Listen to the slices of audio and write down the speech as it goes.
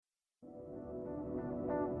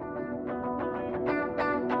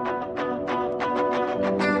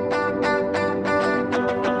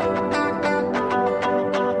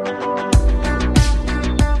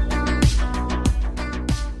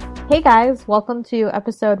Hey guys, welcome to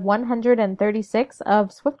episode 136 of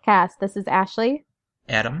Swiftcast. This is Ashley.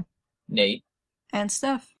 Adam. Nate. And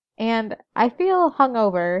Steph. And I feel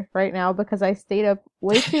hungover right now because I stayed up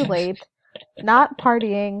way too late, not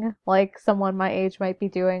partying like someone my age might be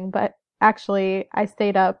doing, but actually I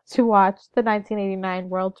stayed up to watch the 1989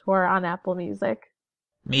 World Tour on Apple Music.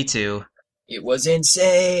 Me too. It was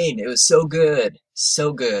insane. It was so good.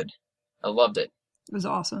 So good. I loved it. It was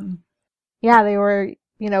awesome. Yeah, they were,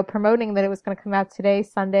 promoting that it was going to come out today,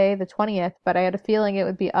 Sunday, the 20th, but I had a feeling it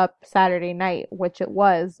would be up Saturday night, which it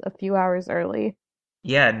was a few hours early.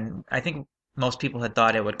 Yeah, and I think most people had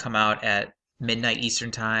thought it would come out at midnight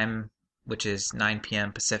Eastern time, which is 9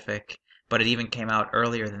 p.m. Pacific, but it even came out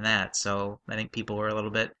earlier than that, so I think people were a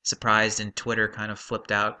little bit surprised and Twitter kind of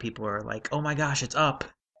flipped out. People were like, oh my gosh, it's up.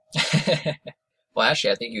 Well,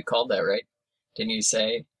 actually, I think you called that, right? Didn't you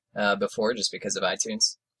say before just because of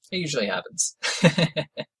iTunes? It usually happens.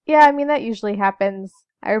 Yeah, I mean, that usually happens.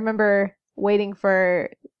 I remember waiting for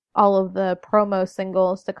all of the promo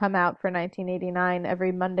singles to come out for 1989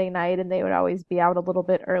 every Monday night, and they would always be out a little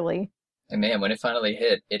bit early. And man, when it finally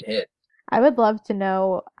hit, it hit. I would love to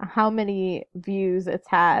know how many views it's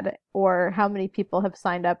had or how many people have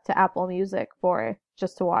signed up to Apple Music for it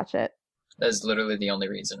just to watch it. That is literally the only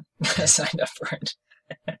reason I signed up for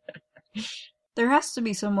it. There has to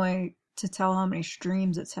be some way to tell how many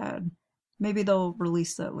streams it's had. Maybe they'll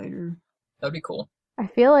release that later. That'd be cool. I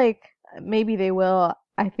feel like maybe they will.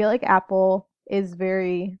 I feel like Apple is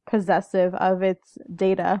very possessive of its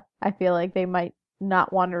data. I feel like they might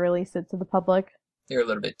not want to release it to the public. They're a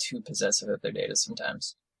little bit too possessive of their data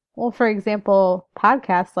sometimes. Well, for example,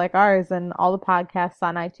 podcasts like ours and all the podcasts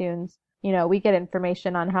on iTunes, we get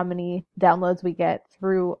information on how many downloads we get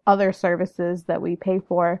through other services that we pay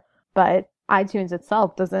for, but iTunes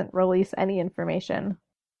itself doesn't release any information.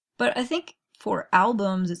 But I think for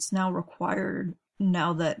albums, it's now required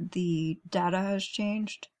now that the data has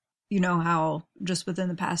changed. You know how just within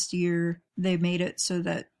the past year, they made it so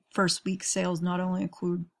that first week sales not only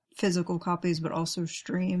include physical copies, but also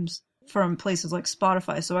streams from places like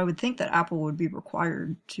Spotify. So I would think that Apple would be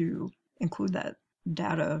required to include that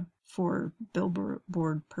data for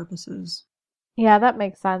billboard purposes. Yeah, that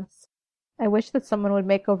makes sense. I wish that someone would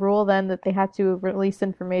make a rule then that they had to release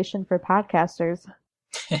information for podcasters.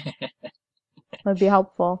 That'd be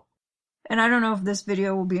helpful. And I don't know if this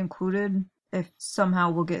video will be included, if somehow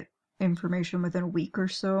we'll get information within a week or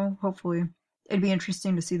so, hopefully. It'd be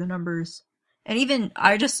interesting to see the numbers. And even,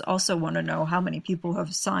 I just also want to know how many people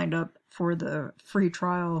have signed up for the free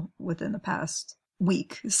trial within the past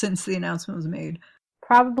week since the announcement was made.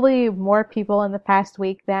 Probably more people in the past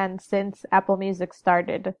week than since Apple Music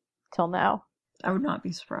started till now. I would not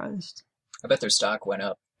be surprised. I bet their stock went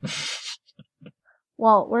up.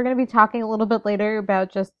 Well, we're going to be talking a little bit later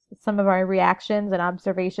about just some of our reactions and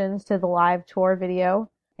observations to the live tour video.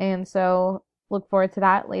 And so look forward to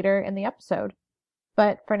that later in the episode.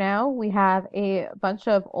 But for now, we have a bunch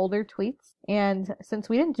of older tweets. And since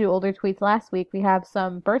we didn't do older tweets last week, we have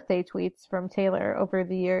some birthday tweets from Taylor over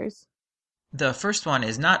the years. The first one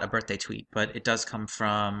is not a birthday tweet, but it does come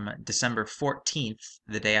from December 14th,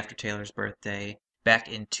 the day after Taylor's birthday,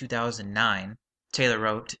 back in 2009. Taylor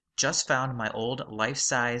wrote, "Just found my old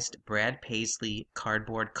life-sized Brad Paisley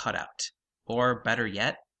cardboard cutout. Or better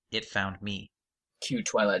yet, it found me." Cue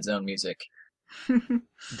Twilight Zone music.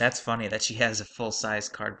 That's funny that she has a full-size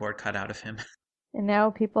cardboard cutout of him. And now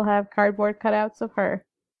people have cardboard cutouts of her.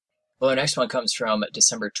 Well, our next one comes from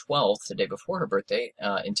December 12th, the day before her birthday,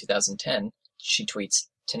 in 2010. She tweets,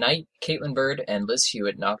 "Tonight, Caitlin Bird and Liz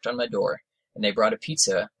Hewitt knocked on my door, and they brought a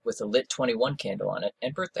pizza with a lit 21 candle on it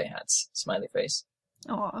and birthday hats." Smiley face.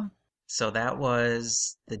 Aw. So that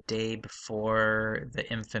was the day before the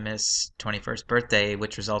infamous 21st birthday,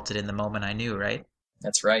 which resulted in the moment I knew, right?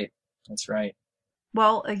 That's right. That's right.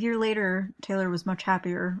 Well, a year later, Taylor was much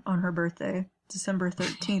happier on her birthday, December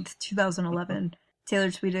 13th, 2011. Taylor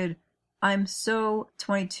tweeted, "I'm so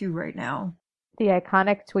 22 right now." The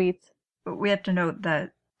iconic tweet. But we have to note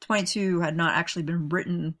that 22 had not actually been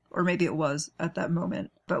written, or maybe it was at that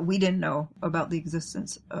moment, but we didn't know about the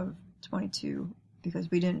existence of 22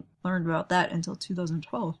 because we didn't learn about that until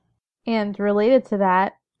 2012. And related to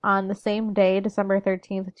that, on the same day, December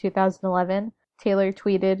 13th, 2011, Taylor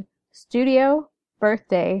tweeted, "Studio,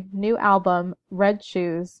 birthday, new album, red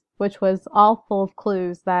shoes," which was all full of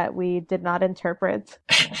clues that we did not interpret.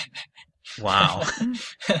 Wow.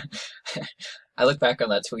 I look back on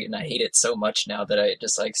that tweet and I hate it so much now that I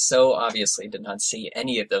just so obviously did not see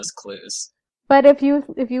any of those clues. But if you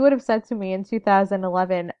would have said to me in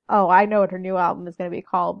 2011, "Oh, I know what her new album is going to be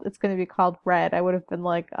called. It's going to be called Red," I would have been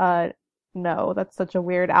like, no, that's such a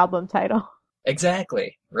weird album title.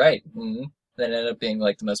 Exactly. Right. That ended up being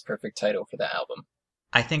like the most perfect title for the album.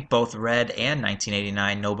 I think both Red and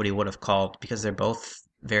 1989 nobody would have called because they're both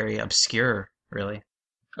very obscure, really.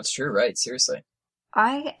 That's true, right? Seriously.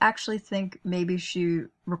 I actually think maybe she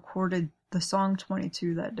recorded the song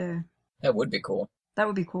 22 that day. That would be cool. That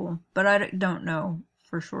would be cool, but I don't know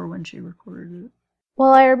for sure when she recorded it.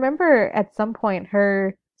 Well, I remember at some point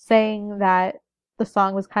her saying that the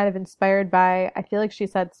song was kind of inspired by, I feel like she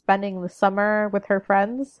said, spending the summer with her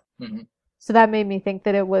friends. Mm-hmm. So that made me think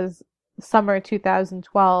that it was summer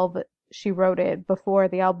 2012 she wrote it before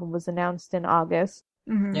the album was announced in August.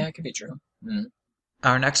 Mm-hmm. Yeah, it could be true. Mm-hmm.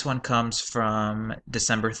 Our next one comes from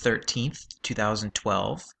December 13th,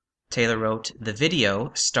 2012. Taylor wrote, "The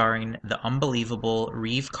video, starring the unbelievable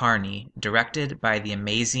Reeve Carney, directed by the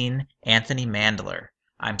amazing Anthony Mandler.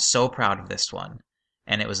 I'm so proud of this one."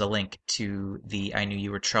 And it was a link to the I Knew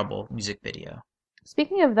You Were Trouble music video.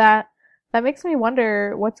 Speaking of that, that makes me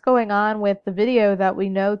wonder what's going on with the video that we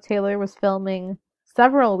know Taylor was filming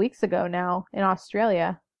several weeks ago now in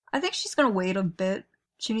Australia. I think she's going to wait a bit.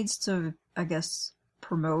 She needs to, I guess,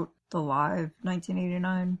 promote the live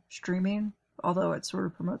 1989 streaming, although it sort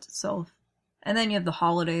of promotes itself. And then you have the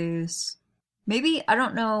holidays. Maybe, I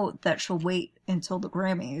don't know that she'll wait until the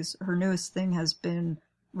Grammys. Her newest thing has been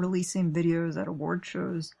releasing videos at award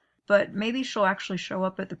shows, but maybe she'll actually show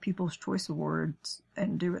up at the People's Choice Awards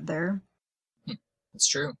and do it there. It's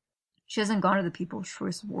true. She hasn't gone to the People's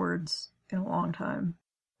Choice Awards in a long time.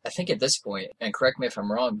 I think at this point, and correct me if I'm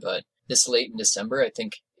wrong, but this late in December, I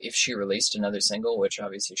think if she released another single, which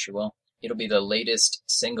obviously she will, it'll be the latest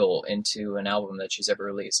single into an album that she's ever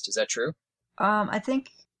released. Is that true? I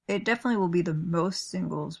think it definitely will be the most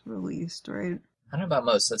singles released, right? I don't know about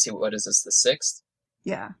most. Let's see, what is this, the 6th?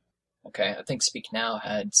 Yeah. Okay, I think Speak Now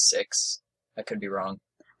had 6. I could be wrong.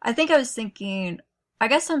 I think I was thinking, I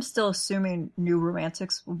guess I'm still assuming New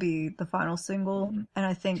Romantics will be the final single, and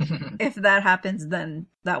I think if that happens, then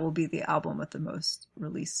that will be the album with the most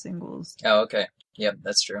released singles. Oh, okay. Yep,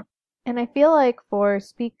 that's true. And I feel like for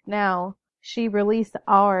Speak Now, she released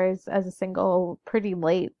Ours as a single pretty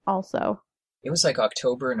late also. It was like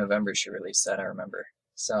October or November she released that, I remember.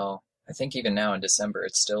 So I think even now in December,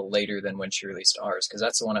 it's still later than when she released Ours, because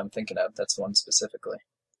that's the one I'm thinking of. That's the one specifically.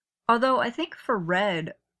 Although I think for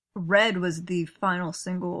Red was the final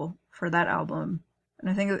single for that album. And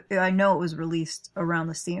I think I know it was released around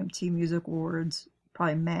the CMT Music Awards,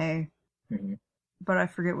 probably May. Mm-hmm. But I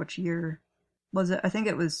forget which year. Was it? I think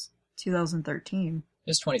it was 2013. It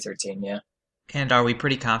was 2013, yeah. And are we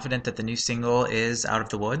pretty confident that the new single is Out of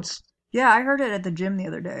the Woods? Yeah, I heard it at the gym the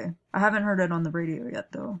other day. I haven't heard it on the radio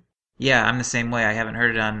yet, though. Yeah, I'm the same way. I haven't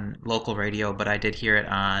heard it on local radio, but I did hear it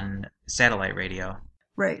on satellite radio.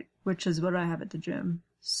 Right, which is what I have at the gym.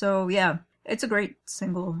 So, yeah, it's a great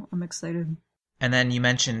single. I'm excited. And then you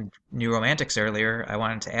mentioned New Romantics earlier. I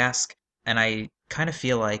wanted to ask, and I kind of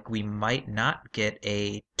feel like we might not get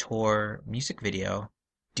a tour music video.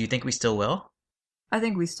 Do you think we still will? I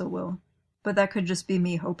think we still will. But that could just be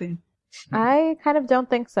me hoping. I kind of don't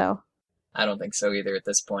think so. I don't think so either at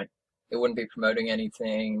this point. It wouldn't be promoting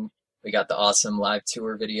anything. We got the awesome live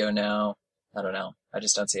tour video now. I don't know. I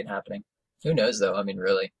just don't see it happening. Who knows, though? I mean,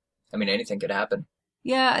 really. I mean, anything could happen.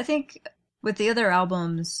 Yeah, I think with the other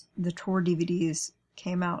albums, the tour DVDs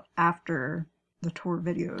came out after the tour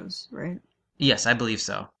videos, right? Yes, I believe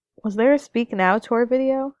so. Was there a Speak Now tour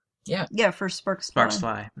video? Yeah. Yeah, for Sparks Fly. Sparks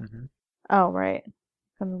Fly. Mm-hmm. Oh, right.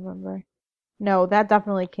 I don't remember. No, that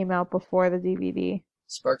definitely came out before the DVD.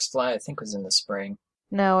 Sparks Fly, I think, was in the spring.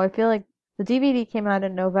 No, I feel like the DVD came out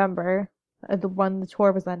in November, when the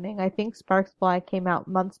tour was ending. I think Sparks Fly came out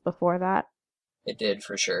months before that. It did,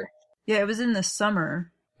 for sure. Yeah, it was in the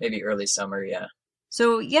summer. Maybe early summer, yeah.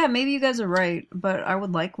 So, yeah, maybe you guys are right, but I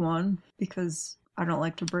would like one because I don't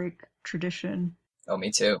like to break tradition. Oh,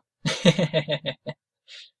 me too.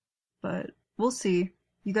 But we'll see.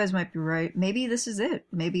 You guys might be right. Maybe this is it.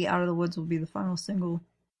 Maybe Out of the Woods will be the final single.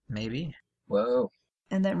 Maybe. Whoa.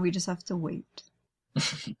 And then we just have to wait.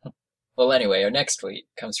 Well, anyway, our next tweet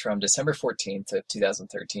comes from December 14th of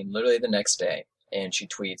 2013, literally the next day, and she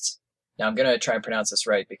tweets, now I'm going to try and pronounce this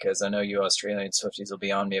right because I know you Australian Swifties will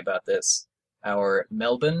be on me about this. Our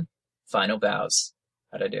Melbourne final vows.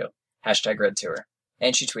 How'd I do? Hashtag Red Tour.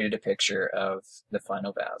 And she tweeted a picture of the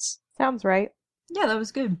final vows. Sounds right. Yeah, that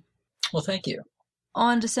was good. Well, thank you.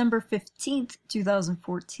 On December 15th,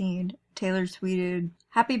 2014, Taylor tweeted,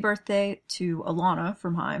 "Happy birthday to Alana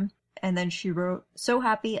from Haim." And then she wrote, "So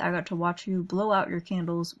happy I got to watch you blow out your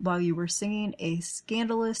candles while you were singing a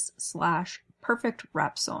scandalous/perfect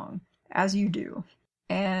rap song, as you do."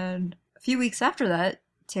 And a few weeks after that,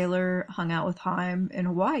 Taylor hung out with Haim in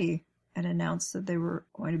Hawaii and announced that they were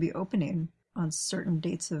going to be opening on certain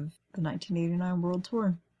dates of the 1989 World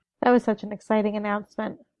Tour. That was such an exciting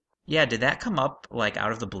announcement. Yeah, did that come up like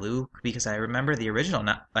out of the blue? Because I remember the original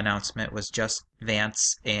announcement was just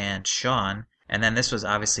Vance and Sean, and then this was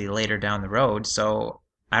obviously later down the road. So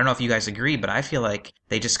I don't know if you guys agree, but I feel like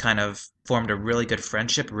they just kind of formed a really good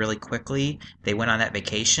friendship really quickly. They went on that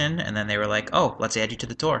vacation, and then they were like, "Oh, let's add you to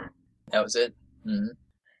the tour." That was it. Mm-hmm.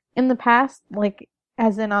 In the past, like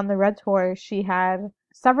as in on the Red Tour, she had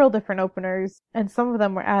several different openers, and some of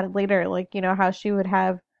them were added later. Like, you know, how she would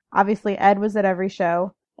have, obviously Ed was at every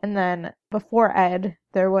show, and then before Ed,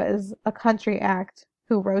 there was a country act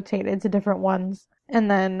who rotated to different ones. And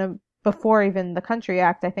then before even the country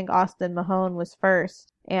act, I think Austin Mahone was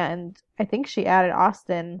first. And I think she added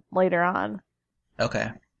Austin later on.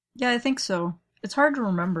 Okay. Yeah, I think so. It's hard to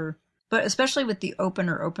remember. But especially with the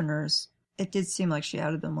openers, it did seem like she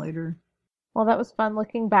added them later. Well, that was fun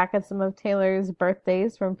looking back at some of Taylor's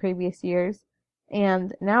birthdays from previous years.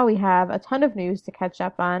 And now we have a ton of news to catch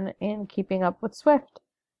up on in keeping up with Swift.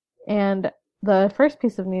 And the first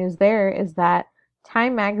piece of news there is that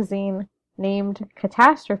Time magazine named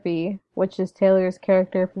Catastrophe, which is Taylor's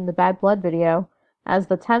character from the Bad Blood video, as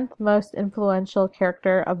the 10th most influential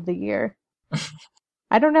character of the year.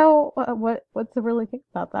 I don't know what to really think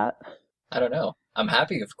about that. I don't know. I'm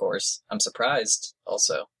happy, of course. I'm surprised,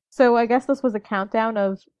 also. So I guess this was a countdown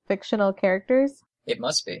of fictional characters? It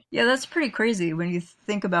must be. Yeah, that's pretty crazy when you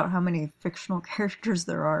think about how many fictional characters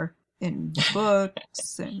there are in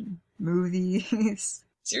books and movies.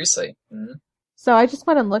 Seriously. Mm-hmm. So I just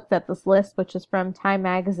went and looked at this list, which is from Time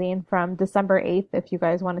magazine from December 8th, if you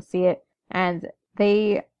guys want to see it. And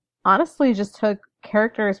they honestly just took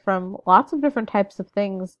characters from lots of different types of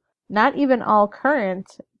things, not even all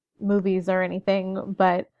current movies or anything,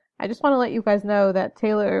 but I just want to let you guys know that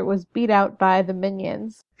Taylor was beat out by the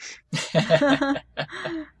Minions. It's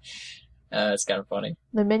kind of funny.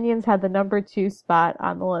 The Minions had the number 2 spot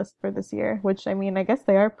on the list for this year, which, I mean, I guess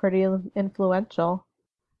they are pretty influential.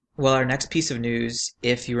 Well, our next piece of news,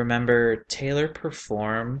 if you remember, Taylor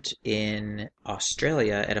performed in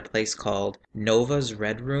Australia at a place called Nova's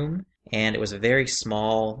Red Room, and it was a very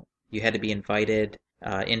small, you had to be invited,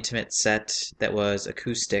 intimate set that was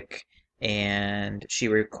acoustic, and she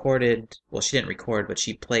recorded, well, she didn't record, but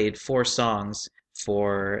she played 4 songs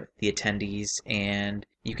for the attendees, and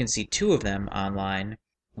you can see 2 of them online.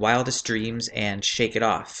 Wildest Dreams and Shake It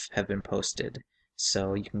Off have been posted.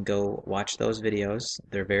 So you can go watch those videos.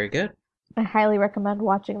 They're very good. I highly recommend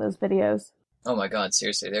watching those videos. Oh my god,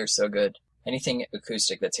 seriously, they're so good. Anything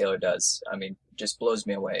acoustic that Taylor does, I mean, just blows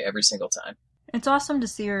me away every single time. It's awesome to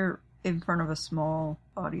see her in front of a small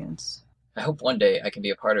audience. I hope one day I can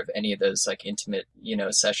be a part of any of those, like, intimate,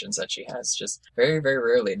 sessions that she has. Just very, very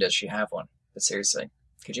rarely does she have one. But seriously,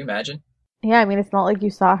 could you imagine? Yeah, I mean, it's not like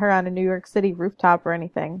you saw her on a New York City rooftop or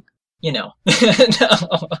anything. No. Okay.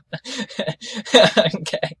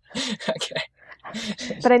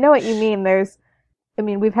 But I know what you mean.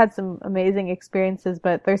 We've had some amazing experiences,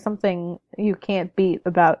 but there's something you can't beat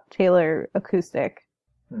about Taylor acoustic.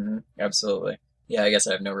 Mm-hmm. Absolutely. Yeah, I guess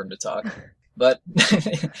I have no room to talk. But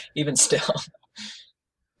even still.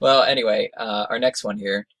 Well, anyway, our next one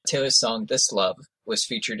here, Taylor's song This Love was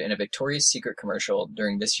featured in a Victoria's Secret commercial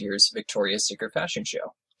during this year's Victoria's Secret fashion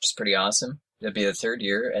show, which is pretty awesome. It'll be the 3rd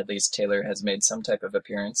year, at least Taylor has made some type of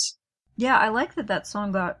appearance. Yeah, I like that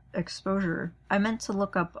song got exposure. I meant to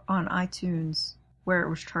look up on iTunes where it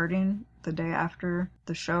was charting the day after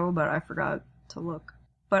the show, but I forgot to look.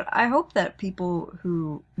 But I hope that people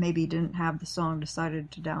who maybe didn't have the song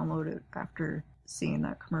decided to download it after seeing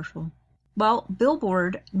that commercial. Well,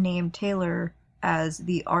 Billboard named Taylor as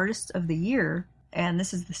the Artist of the Year, and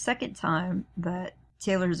this is the 2nd time that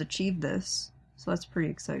Taylor has achieved this, so that's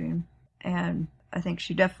pretty exciting. And I think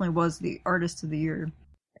she definitely was the Artist of the Year.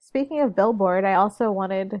 Speaking of Billboard, I also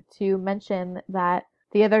wanted to mention that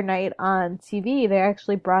the other night on TV, they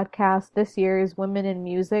actually broadcast this year's Women in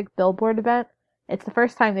Music Billboard event. It's the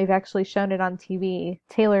first time they've actually shown it on TV.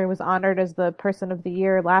 Taylor was honored as the Person of the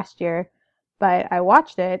Year last year, but I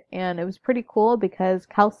watched it, and it was pretty cool because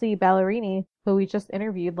Kelsea Ballerini, who we just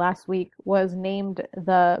interviewed last week, was named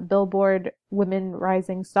the Billboard Women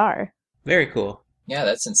Rising Star. Very cool. Yeah,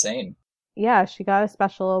 that's insane. Yeah, she got a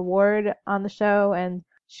special award on the show, and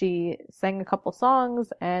she sang a couple songs,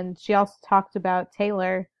 and she also talked about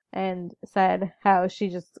Taylor and said how she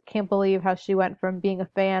just can't believe how she went from being a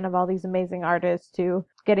fan of all these amazing artists to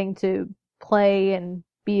getting to play and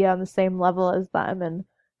be on the same level as them, and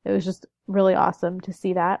it was just really awesome to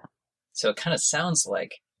see that. So it kind of sounds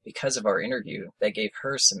like, because of our interview, that gave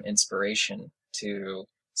her some inspiration to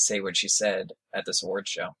say what she said at this award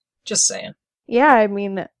show. Just saying. Yeah, I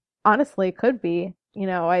mean, honestly, it could be.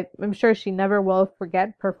 I'm sure she never will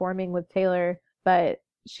forget performing with Taylor, but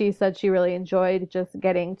she said she really enjoyed just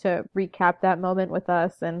getting to recap that moment with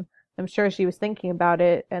us, and I'm sure she was thinking about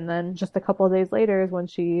it. And then just a couple of days later is when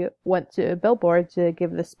she went to Billboard to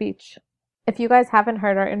give the speech. If you guys haven't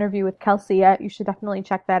heard our interview with Kelsea yet, you should definitely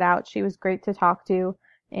check that out. She was great to talk to,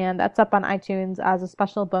 and that's up on iTunes as a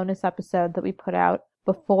special bonus episode that we put out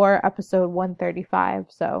before episode 135.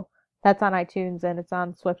 So that's on iTunes, and it's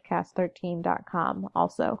on swiftcast13.com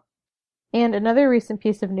also. And another recent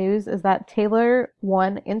piece of news is that Taylor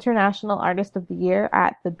won International Artist of the Year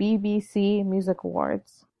at the BBC Music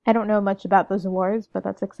Awards. I don't know much about those awards, but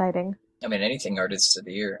that's exciting. I mean, anything Artist of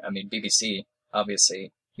the Year. I mean, BBC,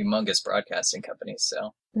 obviously, humongous broadcasting companies,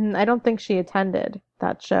 so. I don't think she attended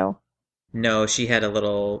that show. No, she had a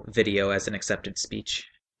little video as an accepted speech.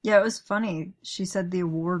 Yeah, it was funny. She said the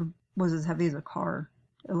award was as heavy as a car.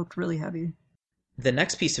 It looked really heavy. The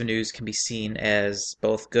next piece of news can be seen as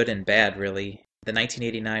both good and bad, really. The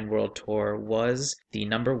 1989 World Tour was the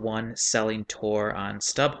 #1 selling tour on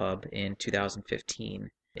StubHub in 2015.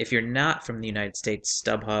 If you're not from the United States,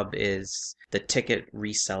 StubHub is the ticket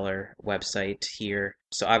reseller website here.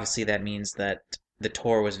 So obviously that means that the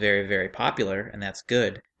tour was very, very popular, and that's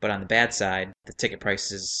good. But on the bad side, the ticket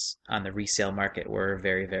prices on the resale market were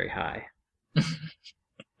very, very high.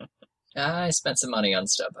 I spent some money on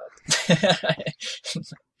StubHub.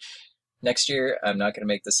 Next year, I'm not going to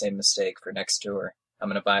make the same mistake for next tour. I'm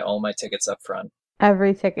going to buy all my tickets up front.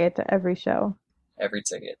 Every ticket to every show. Every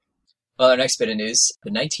ticket. Well, our next bit of news,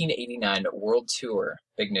 the 1989 World Tour,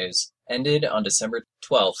 big news, ended on December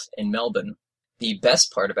 12th in Melbourne. The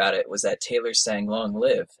best part about it was that Taylor sang Long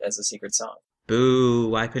Live as a secret song. Boo,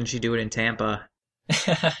 why couldn't she do it in Tampa?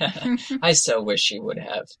 I so wish she would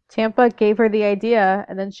have. Tampa gave her the idea,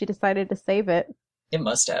 and then she decided to save it. It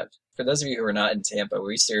must have. For those of you who are not in Tampa,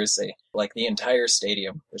 we seriously, like, the entire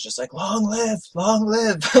stadium was just like, long live,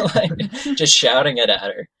 like, just shouting it at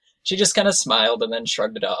her. She just kind of smiled and then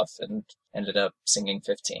shrugged it off and ended up singing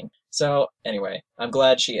 15. So, anyway, I'm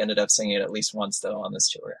glad she ended up singing it at least once, though, on this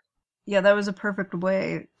tour. Yeah, that was a perfect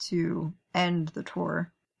way to end the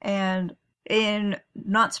tour. And in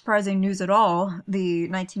not surprising news at all, the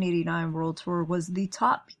 1989 World Tour was the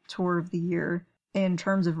top tour of the year in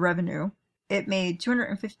terms of revenue. It made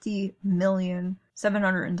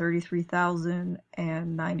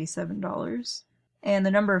 $250,733,097. And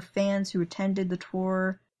the number of fans who attended the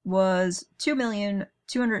tour was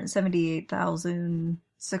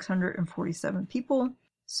 2,278,647 people.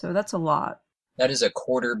 So that's a lot. That is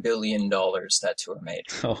 $250 million that tour made.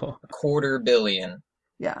 Oh. $250 million.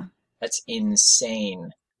 Yeah. That's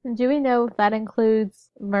insane. Do we know if that includes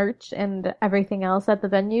merch and everything else at the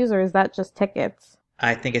venues, or is that just tickets?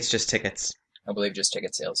 I think it's just tickets. I believe just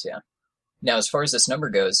ticket sales, yeah. Now, as far as this number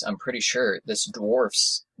goes, I'm pretty sure this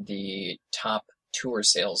dwarfs the top tour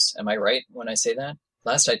sales. Am I right when I say that?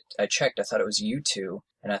 Last I checked, I thought it was U2,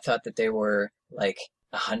 and I thought that they were like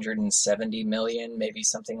 170 million, maybe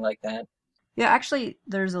something like that. Yeah, actually,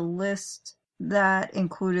 there's a list that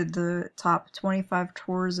included the top 25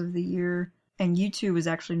 tours of the year, and U2 was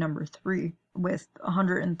actually number 3 with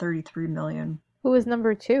 133 million. Who was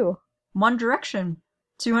number 2? One Direction,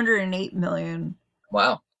 208 million.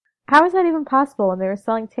 Wow. How is that even possible when they were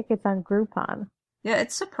selling tickets on Groupon? Yeah,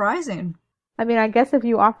 it's surprising. I mean, I guess if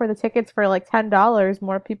you offer the tickets for like $10,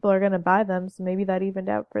 more people are going to buy them, so maybe that evened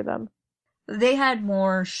out for them. They had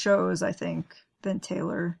more shows, I think, than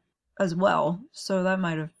Taylor as well, so that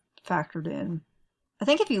might have factored in. I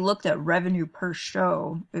think if you looked at revenue per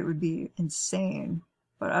show, it would be insane,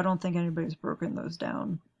 but I don't think anybody's broken those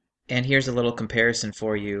down. And here's a little comparison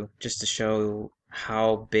for you, just to show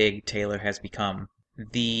how big Taylor has become.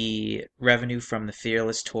 The revenue from the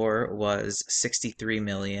Fearless Tour was $63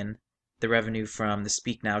 million. The revenue from the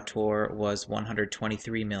Speak Now Tour was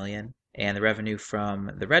 $123 million. And the revenue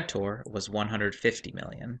from the Red Tour was $150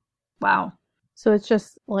 million. Wow. So it's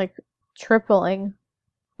just like tripling.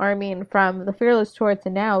 Or I mean, from the Fearless Tour to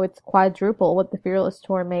now, it's quadruple what the Fearless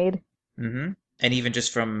Tour made. Mm-hmm. And even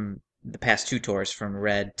just from the past 2 tours, from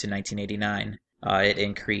Red to 1989, it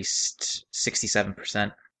increased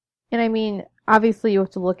 67%. And I mean, obviously you have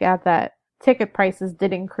to look at that ticket prices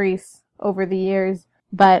did increase over the years,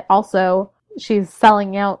 but also she's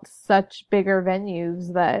selling out such bigger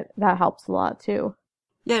venues that helps a lot too.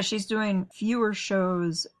 Yeah, she's doing fewer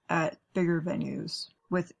shows at bigger venues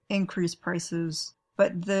with increased prices,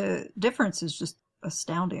 but the difference is just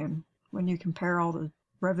astounding when you compare all the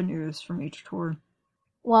revenues from each tour.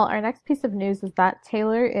 Well, our next piece of news is that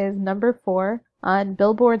Taylor is number 4 on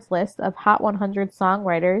Billboard's list of Hot 100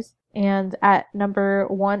 songwriters, and at number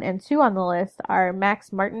 1 and 2 on the list are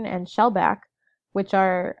Max Martin and Shellback, which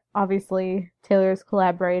are obviously Taylor's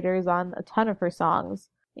collaborators on a ton of her songs.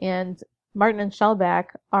 And Martin and Shellback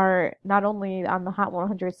are not only on the Hot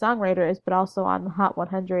 100 songwriters, but also on the Hot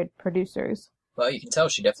 100 producers. Well, you can tell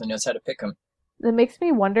she definitely knows how to pick them. It makes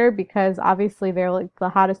me wonder because obviously they're like the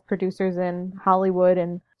hottest producers in Hollywood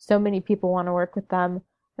and so many people want to work with them.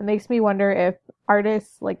 It makes me wonder if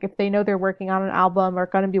artists, like if they know they're working on an album or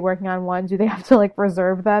going to be working on one, do they have to like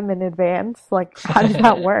reserve them in advance? Like how does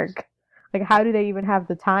that work? Like how do they even have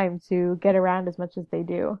the time to get around as much as they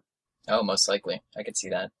do? Oh, most likely. I could see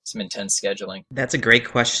that. Some intense scheduling. That's a great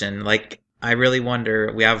question. Like, I really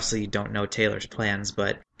wonder, we obviously don't know Taylor's plans,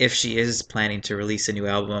 but if she is planning to release a new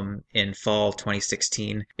album in fall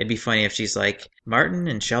 2016, it'd be funny if she's like, Martin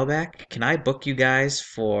and Shellback, can I book you guys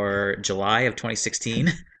for July of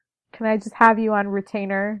 2016? Can I just have you on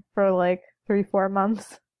retainer for like 3-4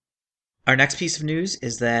 months? Our next piece of news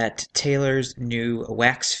is that Taylor's new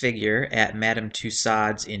wax figure at Madame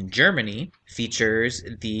Tussauds in Germany features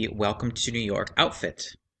the Welcome to New York outfit.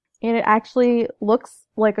 And it actually looks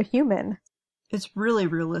like a human. It's really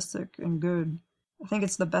realistic and good. I think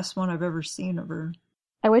it's the best one I've ever seen of her.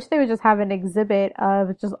 I wish they would just have an exhibit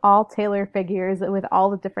of just all Taylor figures with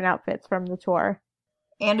all the different outfits from the tour.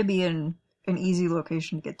 And to be in an easy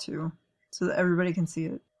location to get to, so that everybody can see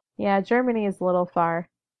it. Yeah, Germany is a little far.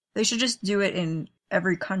 They should just do it in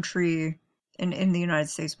every country in the United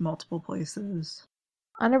States, multiple places.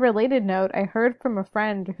 On a related note, I heard from a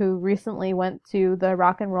friend who recently went to the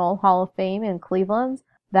Rock and Roll Hall of Fame in Cleveland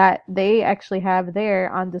that they actually have there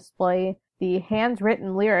on display the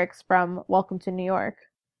handwritten lyrics from Welcome to New York.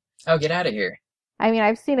 Oh, get out of here. I mean,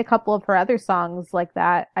 I've seen a couple of her other songs like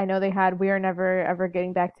that. I know they had We Are Never Ever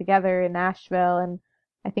Getting Back Together in Nashville, and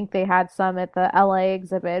I think they had some at the LA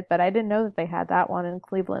exhibit, but I didn't know that they had that one in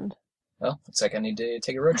Cleveland. Well, looks like I need to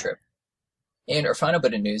take a road trip. And our final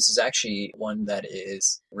bit of news is actually one that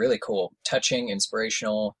is really cool, touching,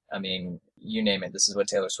 inspirational. I mean, you name it. This is what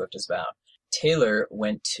Taylor Swift is about. Taylor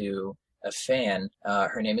went to a fan.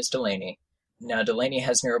 Her name is Delaney. Now, Delaney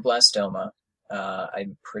has neuroblastoma.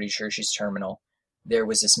 I'm pretty sure she's terminal. There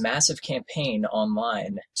was this massive campaign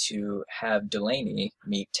online to have Delaney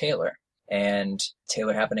meet Taylor. And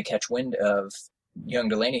Taylor happened to catch wind of young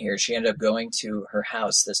Delaney here. She ended up going to her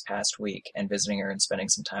house this past week and visiting her and spending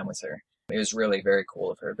some time with her. It was really very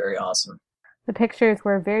cool of her, very awesome. The pictures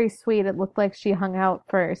were very sweet. It looked like she hung out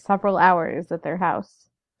for several hours at their house.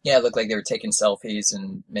 Yeah, it looked like they were taking selfies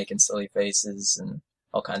and making silly faces and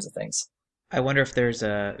all kinds of things. I wonder if there's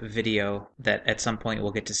a video that at some point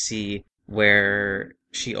we'll get to see where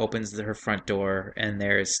she opens her front door and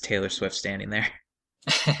there's Taylor Swift standing there.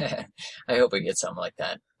 I hope we get something like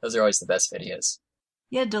that. Those are always the best videos.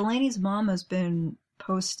 Yeah, Delaney's mom has been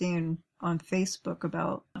posting on Facebook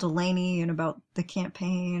about Delaney and about the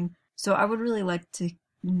campaign. So I would really like to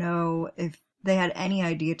know if they had any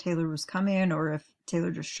idea Taylor was coming or if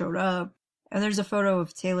Taylor just showed up. And there's a photo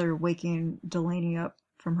of Taylor waking Delaney up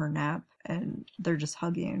from her nap and they're just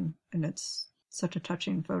hugging, and it's such a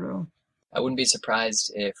touching photo. I wouldn't be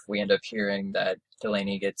surprised if we end up hearing that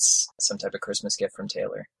Delaney gets some type of Christmas gift from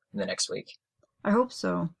Taylor in the next week. I hope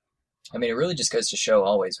so. I mean, it really just goes to show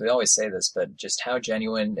we always say this, but just how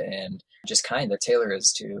genuine and just kind that Taylor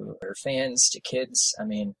is to her fans, to kids. I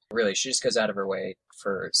mean, really, she just goes out of her way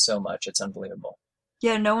for so much. It's unbelievable.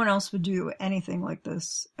 Yeah, no one else would do anything like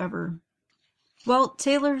this, ever. Well,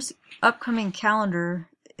 Taylor's upcoming calendar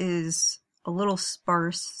is a little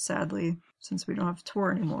sparse, sadly, since we don't have a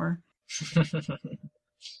tour anymore.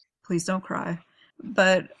 Please don't cry.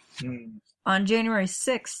 But on January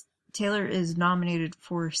 6th, Taylor is nominated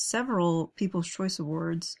for several People's Choice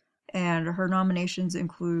Awards, and her nominations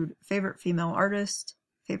include Favorite Female Artist,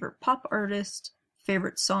 Favorite Pop Artist,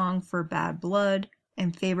 Favorite Song for Bad Blood,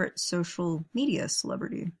 and Favorite Social Media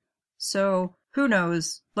Celebrity. So, who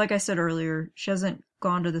knows? Like I said earlier, she hasn't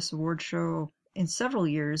gone to this award show in several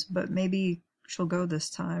years, but maybe she'll go this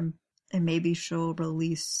time, and maybe she'll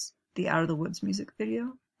release the Out of the Woods music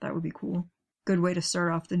video. That would be cool. Good way to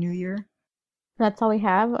start off the new year. That's all we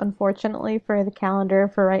have, unfortunately, for the calendar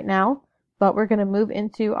for right now. But we're going to move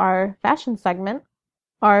into our fashion segment.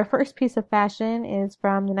 Our first piece of fashion is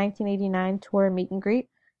from the 1989 tour meet and greet.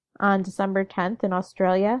 On December 10th in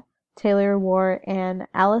Australia, Taylor wore an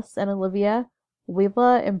Alice and Olivia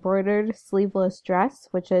Willa embroidered sleeveless dress,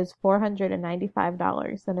 which is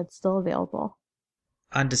 $495, and it's still available.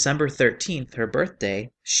 On December 13th, her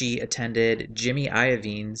birthday, she attended Jimmy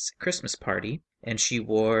Iovine's Christmas party, and she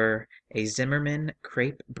wore a Zimmerman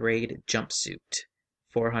crepe braid jumpsuit,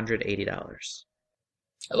 $480.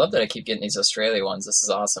 I love that I keep getting these Australia ones. This is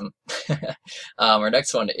awesome. Our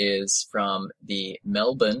next one is from the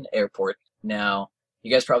Melbourne airport. Now,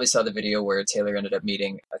 you guys probably saw the video where Taylor ended up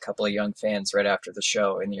meeting a couple of young fans right after the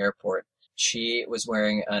show in the airport. She was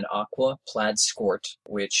wearing an aqua plaid skirt,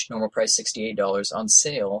 which normal price $68, on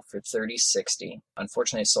sale for $30.60.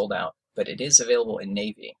 Unfortunately, sold out, but it is available in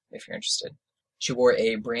navy if you're interested. She wore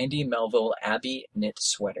a Brandy Melville Abbey knit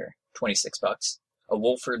sweater, $26. A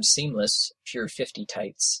Wolford Seamless Pure 50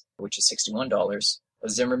 tights, which is $61. A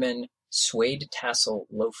Zimmermann Suede Tassel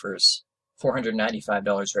loafers,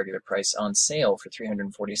 $495 regular price, on sale for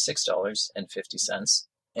 $346.50.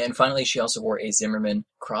 And finally, she also wore a Zimmermann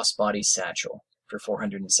crossbody satchel for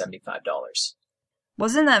 $475.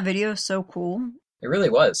 Wasn't that video so cool? It really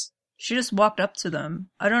was. She just walked up to them.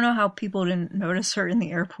 I don't know how people didn't notice her in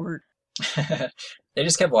the airport. They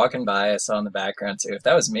just kept walking by. I saw in the background too. If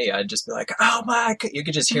that was me, I'd just be like, "Oh my!" You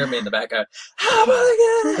could just hear me in the background. Oh my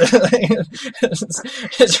god!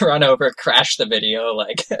 Just run over, crash the video,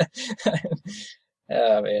 like.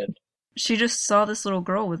 Oh man. She just saw this little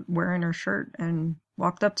girl wearing her shirt and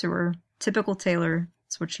walked up to her. Typical Taylor.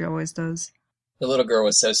 That's what she always does. The little girl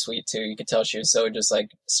was so sweet too. You could tell she was so just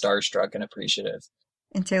like starstruck and appreciative.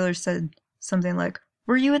 And Taylor said something like,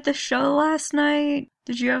 "Were you at the show last night?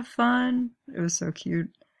 Did you have fun?" It was so cute.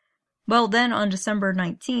 Well, then on December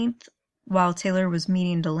 19th, while Taylor was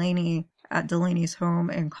meeting Delaney at Delaney's home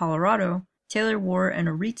in Colorado, Taylor wore an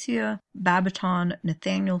Aritzia Babaton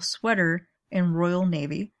Nathaniel sweater in Royal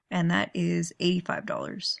Navy, and that is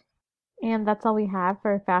 $85. And that's all we have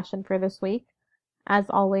for fashion for this week. As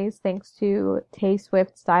always, thanks to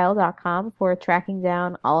tayswiftstyle.com for tracking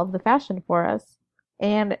down all of the fashion for us.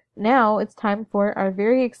 And now it's time for our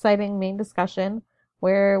very exciting main discussion,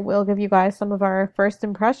 where we'll give you guys some of our first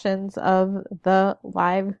impressions of the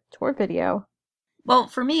live tour video. Well,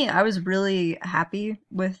 for me, I was really happy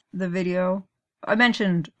with the video. I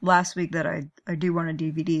mentioned last week that I do want a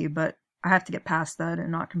DVD, but I have to get past that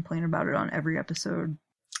and not complain about it on every episode.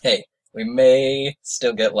 Hey, we may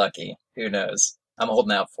still get lucky. Who knows? I'm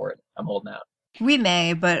holding out for it. I'm holding out. We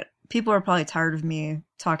may, but people are probably tired of me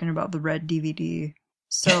talking about the red DVD.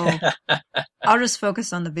 So I'll just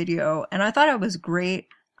focus on the video. And I thought it was great.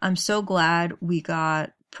 I'm so glad we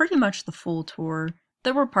got pretty much the full tour.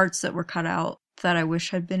 There were parts that were cut out that I wish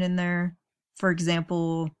had been in there. For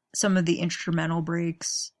example, some of the instrumental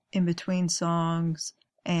breaks in between songs.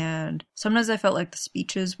 And sometimes I felt like the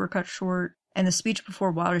speeches were cut short. And the speech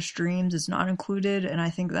before Wildest Dreams is not included. And I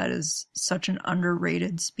think that is such an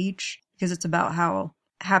underrated speech because it's about how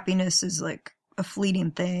happiness is like a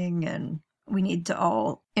fleeting thing and we need to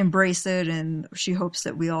all embrace it, and she hopes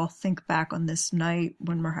that we all think back on this night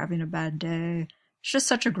when we're having a bad day. It's just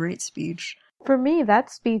such a great speech. For me,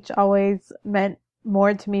 that speech always meant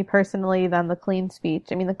more to me personally than the clean speech.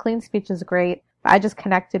 I mean, the clean speech is great, but I just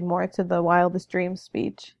connected more to the Wildest Dreams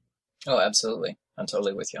speech. Oh, absolutely. I'm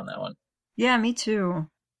totally with you on that one. Yeah, me too.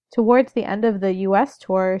 Towards the end of the US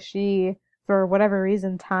tour, she, for whatever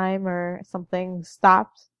reason, time or something,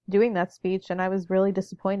 stopped doing that speech, and I was really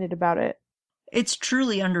disappointed about it. It's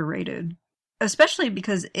truly underrated, especially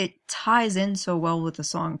because it ties in so well with the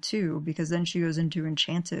song too, because then she goes into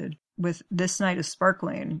Enchanted with This Night is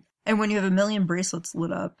Sparkling. And when you have a million bracelets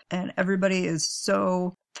lit up and everybody is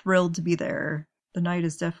so thrilled to be there, the night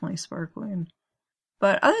is definitely sparkling.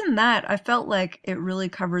 But other than that, I felt like it really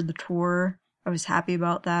covered the tour. I was happy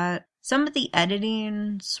about that. Some of the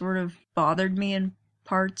editing sort of bothered me in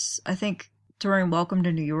parts. I think during Welcome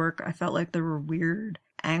to New York, I felt like there were weird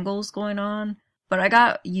angles going on, but I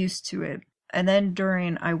got used to it. And then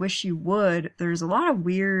during I Wish You Would, there's a lot of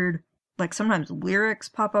weird, like sometimes lyrics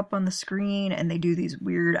pop up on the screen and they do these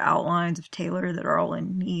weird outlines of Taylor that are all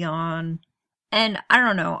in neon. And I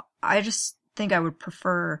don't know, I just think I would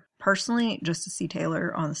prefer personally just to see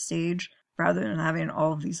Taylor on the stage rather than having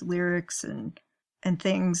all of these lyrics and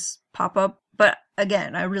things pop up. But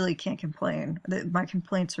again, I really can't complain. My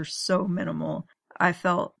complaints are so minimal. I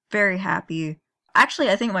felt very happy. Actually,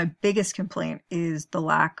 I think my biggest complaint is the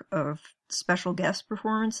lack of special guest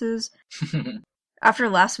performances. After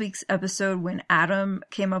last week's episode, when Adam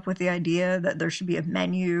came up with the idea that there should be a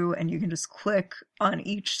menu and you can just click on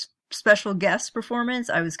each special guest performance,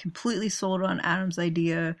 I was completely sold on Adam's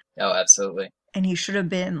idea. Oh, absolutely. And he should have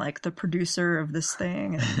been like the producer of this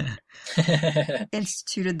thing and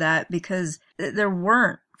instituted that, because there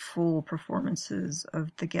weren't full performances of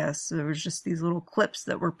the guests. There was just these little clips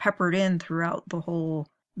that were peppered in throughout the whole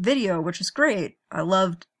video, which is great. I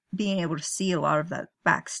loved being able to see a lot of that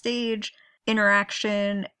backstage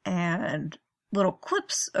interaction and little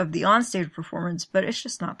clips of the onstage performance, but it's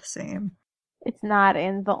just not the same. It's not,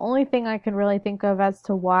 and the only thing I can really think of as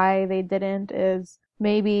to why they didn't is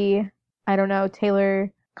maybe, I don't know,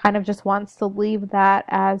 Taylor kind of just wants to leave that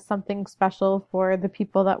as something special for the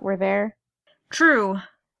people that were there. True,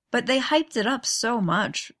 but they hyped it up so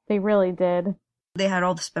much. They really did. They had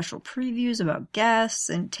all the special previews about guests,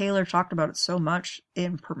 and Taylor talked about it so much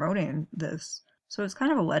in promoting this. So it's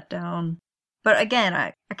kind of a letdown. But again,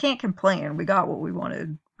 I can't complain. We got what we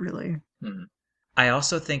wanted, really. I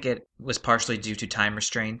also think it was partially due to time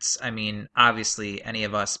restraints. I mean, obviously, any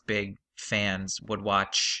of us big fans would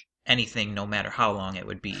watch anything no matter how long it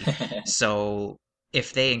would be. So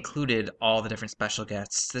if they included all the different special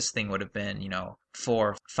guests, this thing would have been,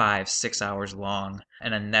 4, 5, 6 hours long.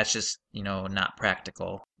 And then that's just, not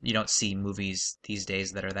practical. You don't see movies these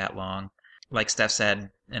days that are that long. Like Steph said,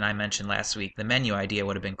 and I mentioned last week, the menu idea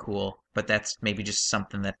would have been cool, but that's maybe just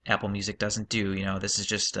something that Apple Music doesn't do. This is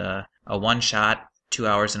just a one shot, 2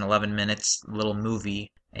 hours and 11 minutes little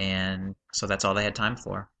movie, and so that's all they had time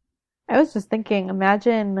for. I was just thinking,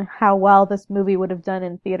 imagine how well this movie would have done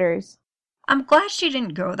in theaters. I'm glad she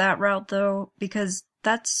didn't go that route, though, because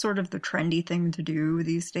that's sort of the trendy thing to do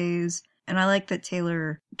these days. And I like that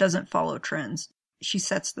Taylor doesn't follow trends. She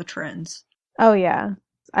sets the trends. Oh, yeah.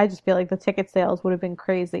 I just feel like the ticket sales would have been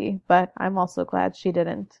crazy, but I'm also glad she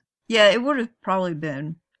didn't. Yeah, it would have probably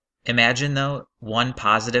been. Imagine, though, one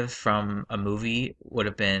positive from a movie would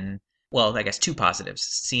have been, well, I guess 2 positives.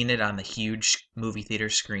 Seeing it on the huge movie theater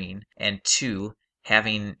screen, and 2,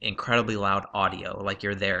 having incredibly loud audio, like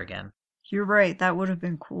you're there again. You're right, that would have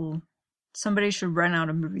been cool. Somebody should rent out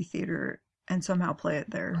a movie theater and somehow play it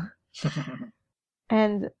there.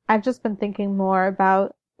 And I've just been thinking more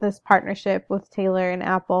about this partnership with Taylor and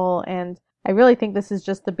Apple, and I really think this is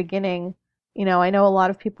just the beginning. I know a lot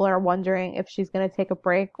of people are wondering if she's going to take a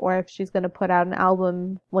break or if she's going to put out an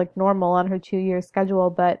album like normal on her 2-year schedule,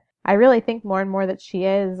 but I really think more and more that she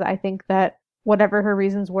is. I think that whatever her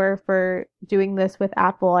reasons were for doing this with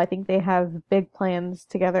Apple, I think they have big plans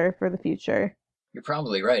together for the future. You're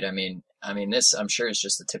probably right. I mean, this, I'm sure, is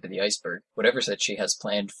just the tip of the iceberg. Whatever that she has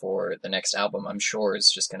planned for the next album, I'm sure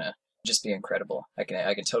is just gonna just be incredible. I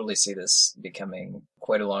can totally see this becoming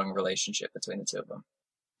quite a long relationship between the two of them.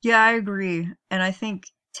 Yeah, I agree. And I think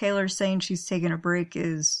Taylor saying she's taking a break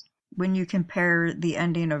is when you compare the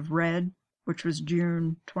ending of Red, which was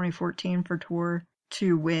June 2014 for tour,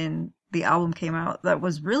 to when the album came out. That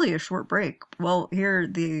was really a short break. Well, here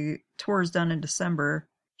the tour is done in December.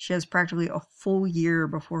 She has practically a full year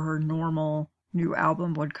before her normal new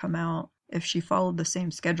album would come out if she followed the same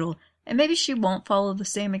schedule. And maybe she won't follow the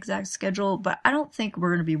same exact schedule, but I don't think we're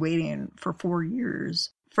going to be waiting for 4 years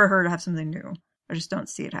for her to have something new. I just don't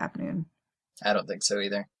see it happening. I don't think so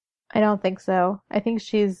either. I don't think so. I think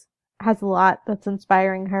she's has a lot that's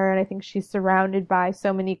inspiring her, and I think she's surrounded by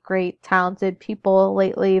so many great, talented people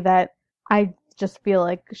lately that I just feel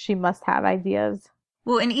like she must have ideas.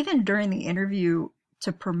 Well, and even during the interview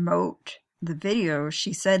to promote the video,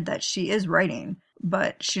 she said that she is writing,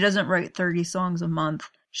 but she doesn't write 30 songs a month.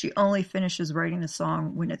 She only finishes writing a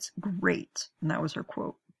song when it's great. And that was her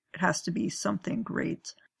quote. It has to be something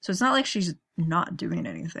great. So it's not like she's not doing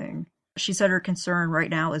anything. She said her concern right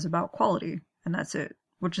now is about quality, and that's it,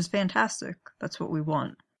 which is fantastic. That's what we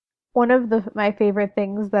want. One of my favorite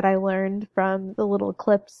things that I learned from the little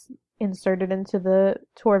clips inserted into the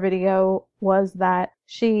tour video was that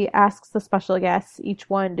she asks the special guests, each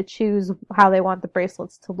one, to choose how they want the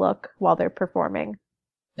bracelets to look while they're performing.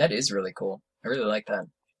 That is really cool. I really like that.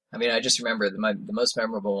 I mean, I just remember the most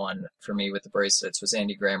memorable one for me with the bracelets was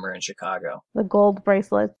Andy Grammer in Chicago. The gold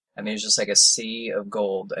bracelet. I mean, it was just like a sea of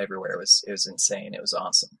gold everywhere. It was insane. It was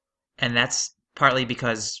awesome. And that's partly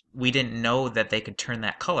because we didn't know that they could turn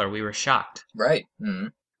that color. We were shocked. Right. Mm-hmm.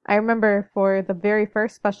 I remember for the very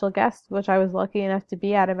first special guest, which I was lucky enough to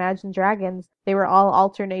be at Imagine Dragons, they were all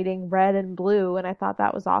alternating red and blue, and I thought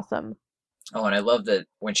that was awesome. Oh, and I love that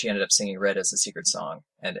when she ended up singing Red as the secret song.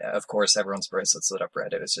 And of course, everyone's bracelets lit up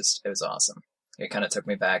red. It was awesome. It kind of took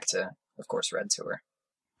me back to, of course, Red Tour.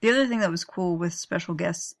 The other thing that was cool with special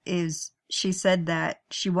guests is she said that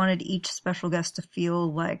she wanted each special guest to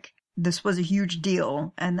feel like this was a huge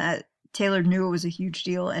deal and that Taylor knew it was a huge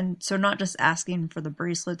deal. And so not just asking for the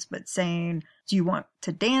bracelets, but saying, do you want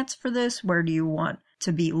to dance for this? Where do you want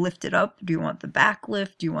to be lifted up? Do you want the back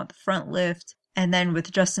lift? Do you want the front lift? And then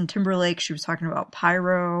with Justin Timberlake, she was talking about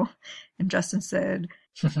pyro. And Justin said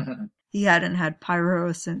he hadn't had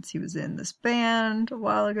pyro since he was in this band a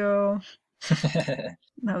while ago. That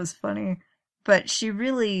was funny. But she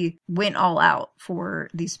really went all out for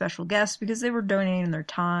these special guests because they were donating their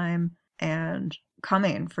time and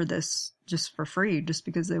coming for this just for free, just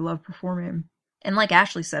because they love performing. And like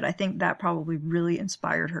Ashley said, I think that probably really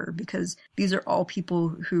inspired her because these are all people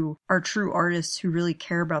who are true artists who really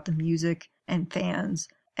care about the music and fans.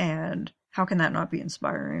 And how can that not be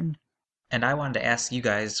inspiring? And I wanted to ask you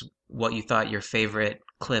guys what you thought your favorite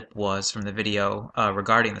clip was from the video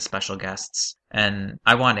regarding the special guests. And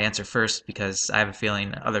I wanted to answer first because I have a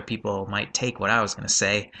feeling other people might take what I was going to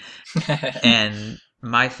say. And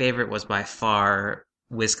my favorite was by far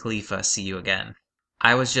Wiz Khalifa, See You Again.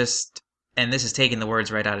 I was just, and this is taking the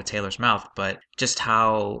words right out of Taylor's mouth, but just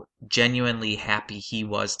how genuinely happy he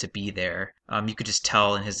was to be there. You could just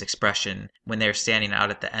tell in his expression when they're standing out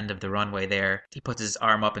at the end of the runway there. He puts his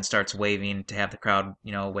arm up and starts waving to have the crowd,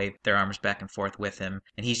 wave their arms back and forth with him.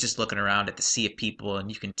 And he's just looking around at the sea of people, and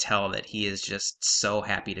you can tell that he is just so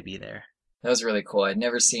happy to be there. That was really cool. I'd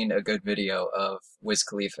never seen a good video of Wiz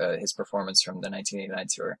Khalifa, his performance from the 1989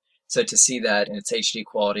 tour. So to see that in its HD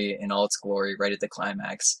quality in all its glory right at the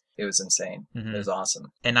climax, it was insane. It was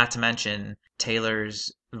awesome. And not to mention,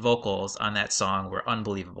 Taylor's vocals on that song were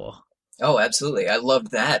unbelievable. Oh, absolutely. I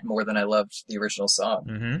loved that more than I loved the original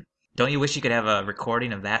song. Don't you wish you could have a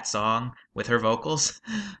recording of that song with her vocals?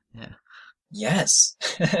 Yeah. Yes,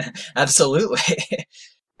 absolutely.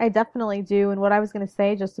 I definitely do. And what I was going to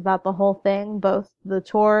say just about the whole thing, both the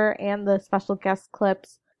tour and the special guest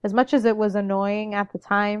clips, as much as it was annoying at the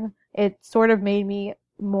time, it sort of made me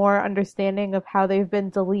more understanding of how they've been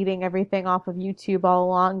deleting everything off of YouTube all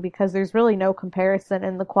along because there's really no comparison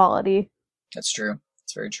in the quality. That's true.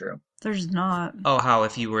 It's very true. There's not. Oh, how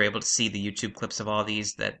if you were able to see the YouTube clips of all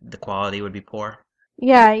these, that the quality would be poor?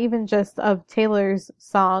 Yeah, even just of Taylor's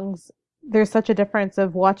songs, there's such a difference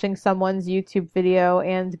of watching someone's YouTube video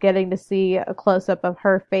and getting to see a close-up of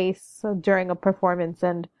her face during a performance.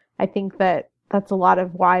 And I think that that's a lot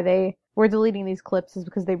of why they were deleting these clips is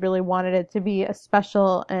because they really wanted it to be a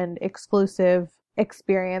special and exclusive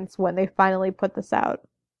experience when they finally put this out.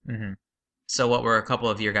 So what were a couple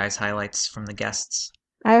of your guys' highlights from the guests?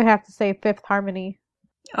 I would have to say Fifth Harmony.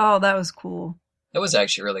 Oh, that was cool. That was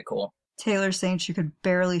actually really cool. Taylor saying she could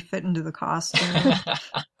barely fit into the costume.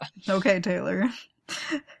 Okay, Taylor.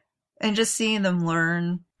 And just seeing them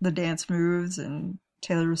learn the dance moves, and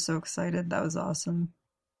Taylor was so excited. That was awesome.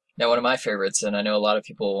 Now, one of my favorites, and I know a lot of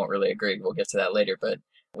people won't really agree, we'll get to that later, but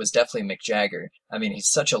was definitely Mick Jagger. I mean, he's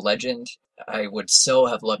such a legend. I would so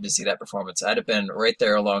have loved to see that performance. I'd have been right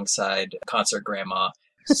there alongside concert grandma,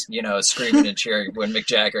 screaming and cheering when Mick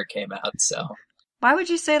Jagger came out, so... Why would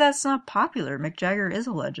you say that's not popular? Mick Jagger is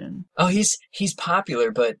a legend. Oh, he's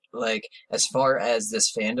popular, but, as far as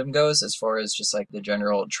this fandom goes, as far as just, the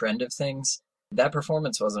general trend of things, that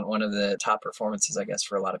performance wasn't one of the top performances, I guess,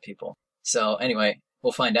 for a lot of people. So, anyway,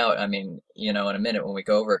 we'll find out, in a minute when we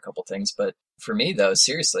go over a couple things. But for me, though,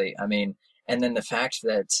 seriously, and then the fact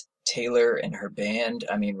that Taylor and her band,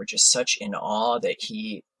 were just such in awe that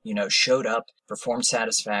he, showed up, performed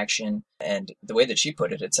Satisfaction, and the way that she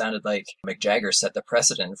put it, it sounded like Mick Jagger set the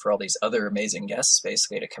precedent for all these other amazing guests,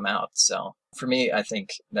 basically, to come out. So, for me, I think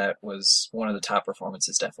that was one of the top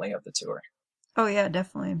performances, definitely, of the tour. Oh, yeah,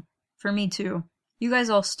 definitely. For me, too. You guys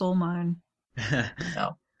all stole mine.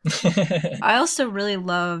 No. I also really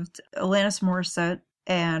loved Alanis Morissette,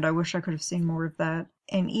 and I wish I could have seen more of that.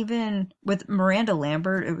 And even with Miranda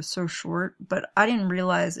Lambert, it was so short, but I didn't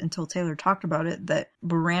realize until Taylor talked about it that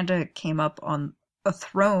Miranda came up on a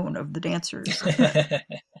throne of the dancers. I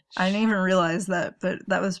didn't even realize that, but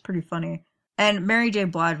that was pretty funny. And Mary J.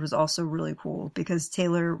 Blige was also really cool because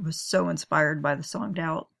Taylor was so inspired by the song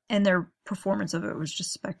Doubt, and their performance of it was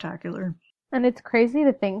just spectacular. And it's crazy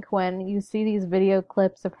to think when you see these video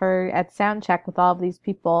clips of her at soundcheck with all of these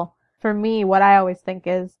people. For me, what I always think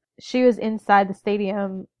is she was inside the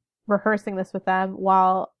stadium rehearsing this with them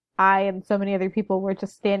while I and so many other people were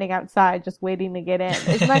just standing outside just waiting to get in.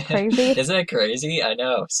 Isn't that crazy? Isn't that crazy? I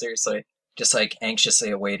know, seriously. Just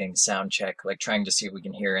anxiously awaiting sound check, trying to see if we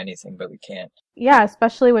can hear anything, but we can't. Yeah,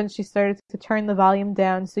 especially when she started to turn the volume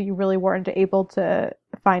down so you really weren't able to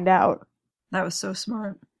find out. That was so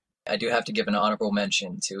smart. I do have to give an honorable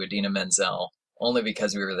mention to Idina Menzel. Only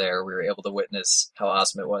because we were there, we were able to witness how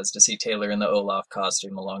awesome it was to see Taylor in the Olaf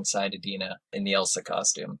costume alongside Idina in the Elsa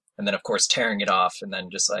costume. And then, of course, tearing it off and then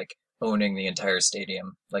just, owning the entire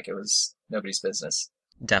stadium like it was nobody's business.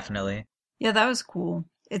 Definitely. Yeah, that was cool.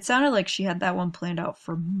 It sounded like she had that one planned out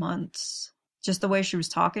for months. Just the way she was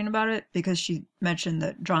talking about it, because she mentioned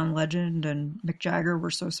that John Legend and Mick Jagger were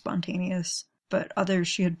so spontaneous. But others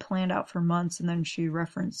she had planned out for months, and then she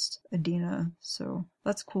referenced Idina. So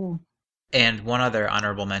that's cool. And one other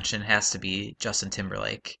honorable mention has to be Justin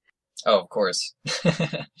Timberlake. Oh, of course.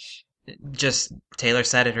 Just Taylor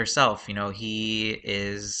said it herself. He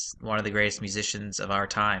is one of the greatest musicians of our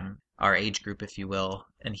time, our age group, if you will,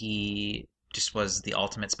 and he just was the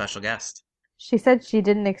ultimate special guest. She said she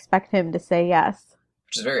didn't expect him to say yes.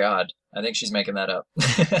 Which is very odd. I think she's making that up.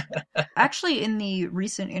 Actually, in the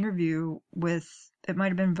recent interview with, it might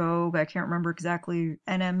have been Vogue, I can't remember exactly,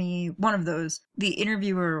 NME, one of those, the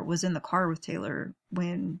interviewer was in the car with Taylor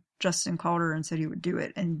when Justin called her and said he would do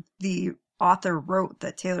it. And the author wrote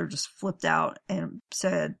that Taylor just flipped out and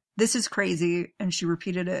said, "This is crazy." And she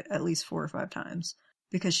repeated it at least 4 or 5 times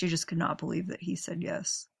because she just could not believe that he said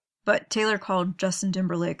yes. But Taylor called Justin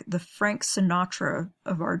Timberlake the Frank Sinatra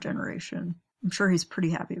of our generation. I'm sure he's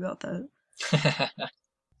pretty happy about that.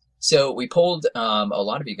 So we polled a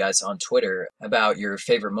lot of you guys on Twitter about your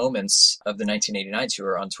favorite moments of the 1989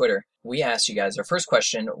 tour on Twitter. We asked you guys, our first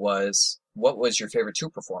question was, what was your favorite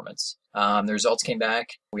tour performance? The results came back.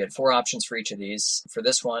 We had 4 options for each of these. For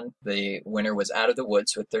this one, the winner was Out of the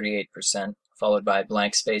Woods with 38%, followed by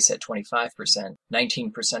Blank Space at 25%.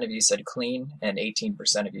 19% of you said Clean, and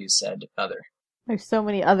 18% of you said Other. There's so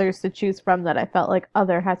many others to choose from that I felt like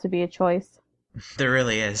Other had to be a choice. There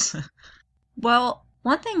really is. Well,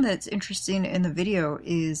 one thing that's interesting in the video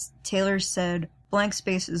is Taylor said Blank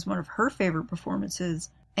Space is one of her favorite performances,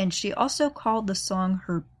 and she also called the song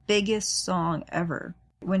her biggest song ever.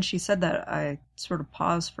 When she said that, I sort of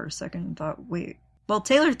paused for a second and thought, wait. Well,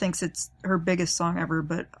 Taylor thinks it's her biggest song ever,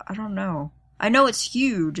 but I don't know. I know it's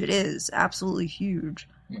huge. It is absolutely huge.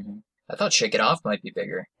 Mm-hmm. I thought Shake It Off might be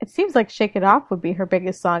bigger. It seems like Shake It Off would be her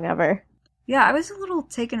biggest song ever. Yeah, I was a little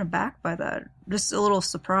taken aback by that. Just a little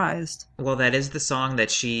surprised. Well, that is the song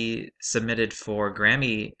that she submitted for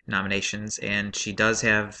Grammy nominations, and she does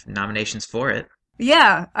have nominations for it.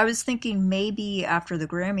 Yeah, I was thinking maybe after the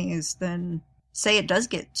Grammys, then say it does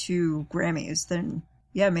get 2 Grammys, then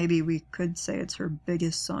yeah, maybe we could say it's her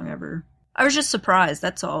biggest song ever. I was just surprised,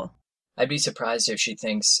 that's all. I'd be surprised if she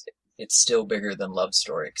thinks it's still bigger than Love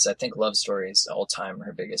Story, because I think Love Story is all time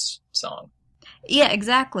her biggest song. Yeah,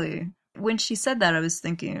 exactly. When she said that, I was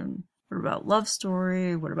thinking, what about Love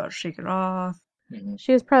Story? What about Shake It Off? Mm-hmm.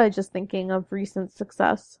 She was probably just thinking of recent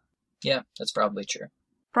success. Yeah, that's probably true.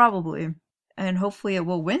 Probably. And hopefully it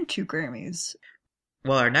will win 2 Grammys.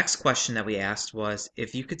 Well, our next question that we asked was,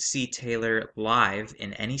 if you could see Taylor live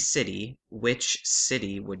in any city, which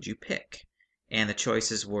city would you pick? And the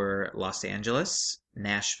choices were Los Angeles,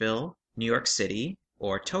 Nashville, New York City,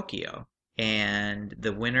 or Tokyo. And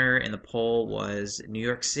the winner in the poll was New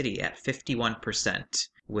York City at 51%,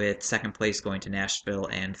 with second place going to Nashville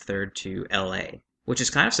and third to LA, which is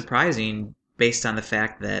kind of surprising based on the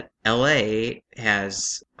fact that LA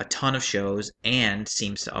has a ton of shows and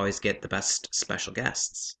seems to always get the best special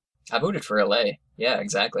guests. I voted for LA. Yeah,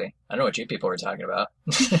 exactly. I know what you people were talking about.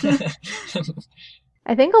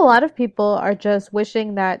 I think a lot of people are just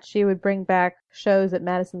wishing that she would bring back shows at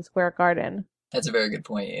Madison Square Garden. That's a very good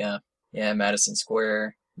point, yeah. Yeah, Madison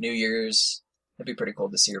Square, New Year's. It'd be pretty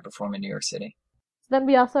cool to see her perform in New York City. So then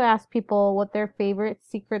we also asked people what their favorite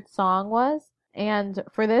secret song was. And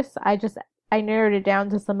for this, I narrowed it down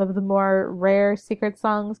to some of the more rare secret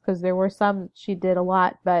songs because there were some she did a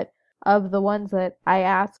lot. But of the ones that I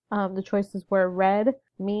asked, the choices were Red,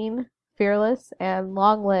 Mean, Fearless, and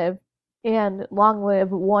Long Live. And Long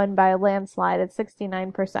Live won by a landslide at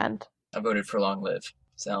 69%. I voted for Long Live,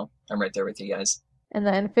 so I'm right there with you guys. And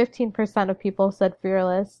then 15% of people said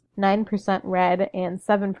Fearless, 9% Red, and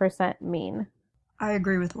 7% Mean. I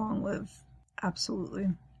agree with Long Live. Absolutely.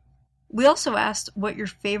 We also asked what your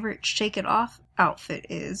favorite Shake It Off outfit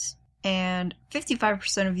is, and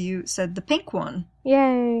 55% of you said the pink one.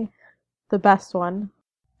 Yay! The best one.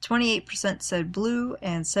 28% said blue,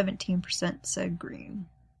 and 17% said green.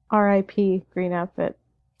 R.I.P. green outfit.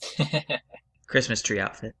 Christmas tree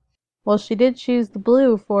outfit. Well, she did choose the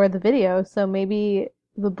blue for the video, so maybe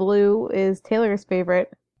the blue is Taylor's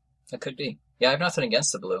favorite. That could be. Yeah, I have nothing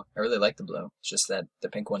against the blue. I really like the blue. It's just that the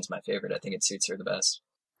pink one's my favorite. I think it suits her the best.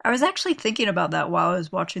 I was actually thinking about that while I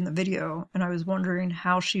was watching the video, and I was wondering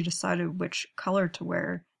how she decided which color to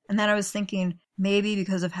wear. And then I was thinking, maybe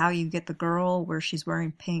because of How You Get the Girl, where she's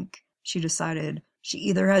wearing pink, she decided she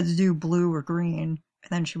either had to do blue or green, and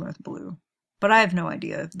then she went with blue. But I have no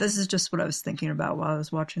idea. This is just what I was thinking about while I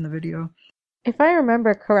was watching the video. If I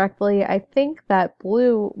remember correctly, I think that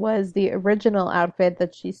blue was the original outfit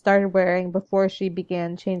that she started wearing before she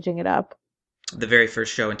began changing it up. The very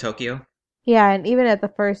first show in Tokyo? Yeah, and even at the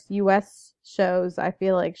first US shows, I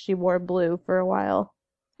feel like she wore blue for a while.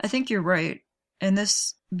 I think you're right. And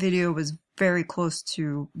this video was very close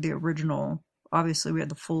to the original. Obviously, we had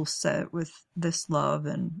the full set with This Love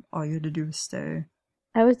and All You Had to Do Was Stay.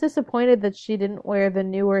 I was disappointed that she didn't wear the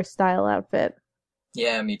newer style outfit,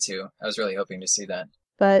 Yeah, me too. I was really hoping to see that.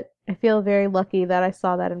 but I feel very lucky that I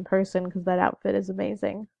saw that in person because that outfit is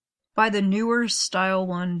amazing. By the newer style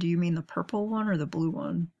one, do you mean the purple one or the blue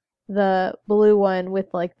one? The blue one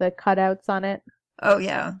with like the cutouts on it. Oh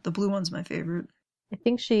yeah, the blue one's my favorite. I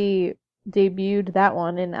think she debuted that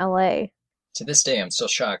one in LA. To this day, I'm still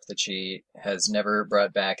shocked that she has never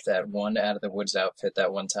brought back that one Out of the Woods outfit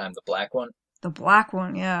that one time, the black one. The black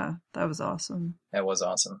one, yeah, that was awesome. That was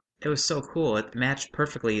awesome. It was so cool. It matched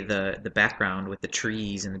perfectly the background with the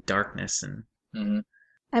trees and the darkness and Hmm.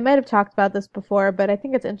 I might have talked about this before, but I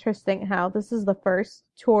think it's interesting how this is the first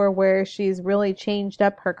tour where she's really changed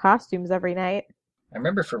up her costumes every night. I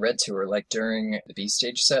remember for Red Tour, like during the B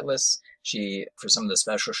stage set list, she, for some of the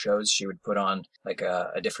special shows, she would put on like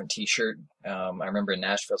a different t-shirt. I remember in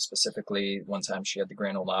Nashville specifically, one time she had the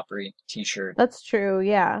Grand Ole Opry t-shirt That's true,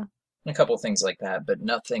 yeah. and a couple things like that, but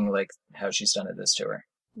nothing like how she's done it this tour.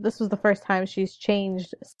 This was the first time she's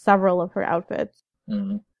changed several of her outfits.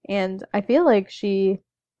 Hmm. And I feel like she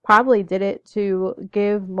probably did it to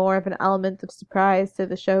give more of an element of surprise to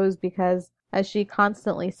the shows because, as she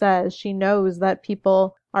constantly says, she knows that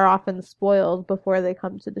people are often spoiled before they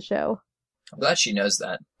come to the show. I'm glad she knows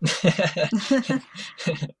that.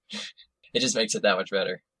 It just makes it that much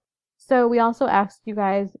better. So we also asked you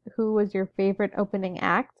guys who was your favorite opening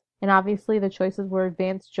act, and obviously the choices were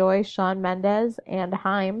Vance Joy, Shawn Mendes, and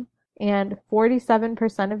Haim. And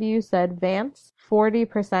 47% of you said Vance,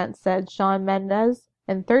 40% said Shawn Mendes,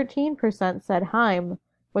 and 13% said Haim,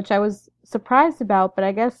 which I was surprised about, but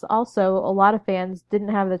I guess also a lot of fans didn't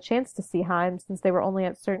have the chance to see Haim since they were only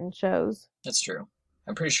at certain shows. That's true.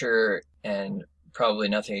 I'm pretty sure, and probably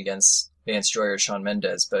nothing against Vance Joy or Shawn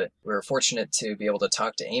Mendes, but we were fortunate to be able to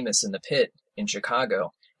talk to Amos in the pit in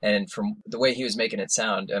Chicago. And from the way he was making it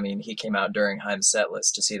sound, I mean, he came out during Haim's set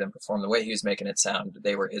list to see them perform. The way he was making it sound,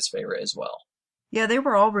 they were his favorite as well. Yeah, they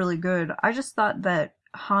were all really good. I just thought that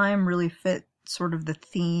Haim really fit sort of the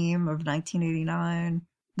theme of 1989.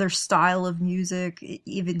 Their style of music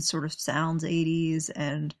even sort of sounds 80s,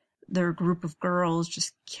 and their group of girls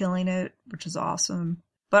just killing it, which is awesome.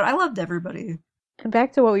 But I loved everybody. And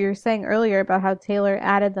back to what we were saying earlier about how Taylor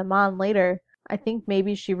added them on later, I think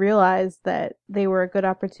maybe she realized that they were a good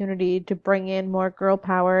opportunity to bring in more girl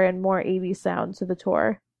power and more 80s sound to the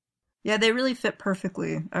tour. Yeah, they really fit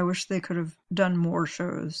perfectly. I wish they could have done more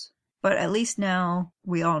shows. But at least now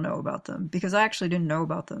we all know about them, because I actually didn't know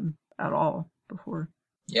about them at all before.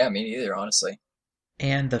 Yeah, me neither, honestly.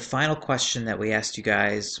 And the final question that we asked you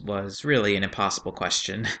guys was really an impossible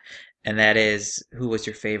question, and that is, who was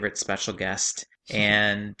your favorite special guest?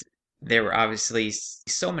 And there were obviously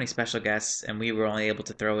so many special guests, and we were only able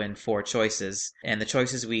to throw in 4 choices. And the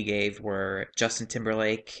choices we gave were Justin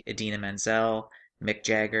Timberlake, Idina Menzel, Mick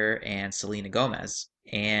Jagger, and Selena Gomez.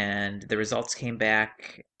 And the results came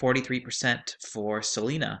back 43% for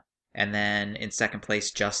Selena. And then in second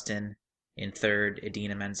place, Justin. In third,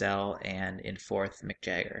 Idina Menzel. And in fourth, Mick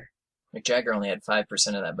Jagger. Mick Jagger only had 5%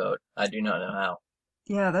 of that vote. I do not know how.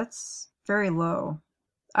 Yeah, that's very low.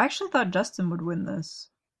 I actually thought Justin would win this.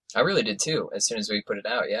 I really did too, as soon as we put it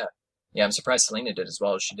out, yeah. Yeah, I'm surprised Selena did as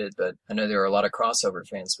well as she did, but I know there were a lot of crossover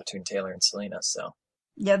fans between Taylor and Selena, so.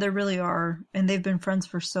 Yeah, there really are. And they've been friends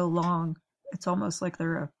for so long. It's almost like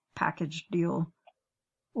they're a package deal.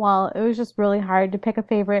 Well, it was just really hard to pick a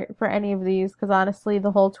favorite for any of these because honestly,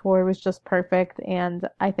 the whole tour was just perfect, and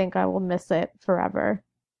I think I will miss it forever.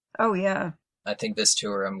 Oh, yeah. I think this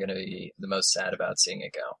tour I'm going to be the most sad about seeing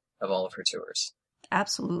it go, of all of her tours.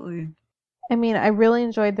 Absolutely. I mean, I really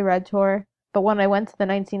enjoyed the Red Tour, but when I went to the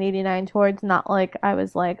 1989 tour, it's not like I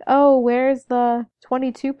was like, oh, where's the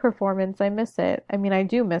 22 performance? I miss it. I mean, I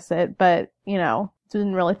do miss it, but,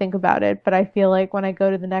 didn't really think about it. But I feel like when I go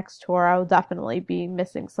to the next tour, I will definitely be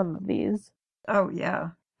missing some of these. Oh,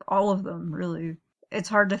 yeah. All of them, really. It's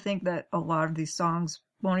hard to think that a lot of these songs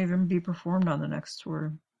won't even be performed on the next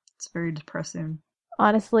tour. It's very depressing.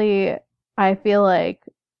 Honestly, I feel like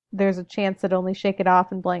there's a chance that only Shake It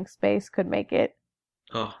Off and Blank Space could make it.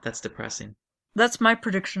 Oh, that's depressing. That's my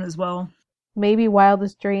prediction as well. Maybe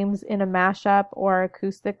Wildest Dreams in a mashup or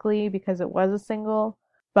acoustically because it was a single.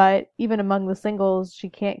 But even among the singles, she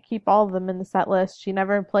can't keep all of them in the set list. She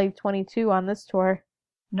never played 22 on this tour.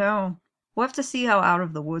 No. We'll have to see how Out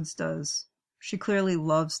of the Woods does. She clearly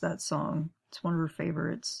loves that song. It's one of her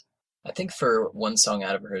favorites. I think for one song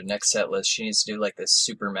out of her next set list, she needs to do like this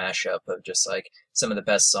super mashup of just like some of the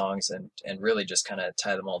best songs and really just kind of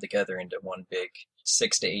tie them all together into one big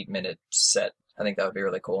 6 to 8 minute set. I think that would be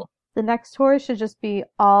really cool. The next tour should just be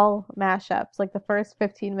all mashups. Like the first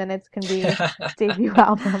 15 minutes can be debut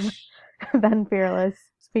album. then Fearless,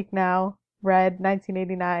 Speak Now, Red,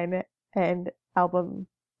 1989, and album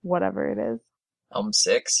whatever it is. Album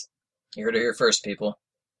 6. You heard it here first, people.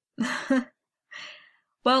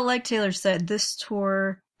 Well, like Taylor said, this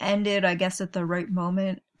tour ended, I guess, at the right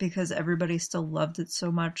moment because everybody still loved it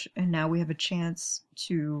so much, and now we have a chance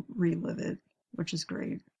to relive it, which is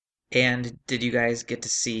great. And did you guys get to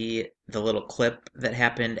see the little clip that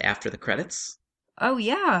happened after the credits? Oh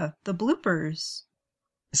yeah, the bloopers.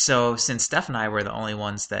 So, since Steph and I were the only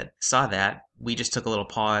ones that saw that, we just took a little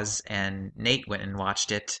pause and Nate went and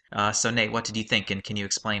watched it. So, Nate, what did you think? And can you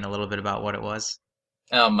explain a little bit about what it was?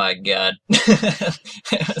 Oh my god.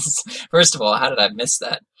 First of all, how did I miss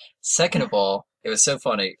that? Second of all, it was so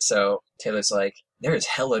funny. So Taylor's like, there is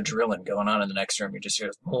hella drilling going on in the next room. You just hear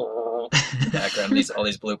this in the background, all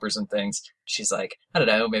these bloopers and things. She's like, I don't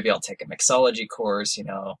know, maybe I'll take a mixology course,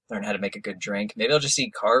 learn how to make a good drink. Maybe I'll just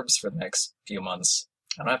eat carbs for the next few months.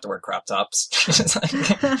 I don't have to wear crop tops.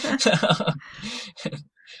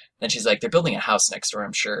 Then she's like, they're building a house next door,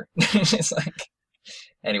 I'm sure. She's like,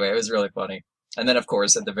 anyway, it was really funny. And then, of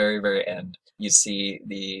course, at the very, very end, you see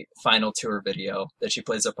the final tour video that she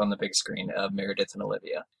plays up on the big screen of Meredith and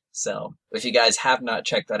Olivia. So if you guys have not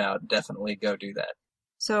checked that out, definitely go do that.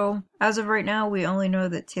 So, as of right now, we only know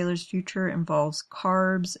that Taylor's future involves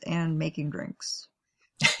carbs and making drinks.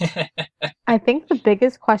 I think the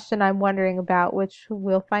biggest question I'm wondering about, which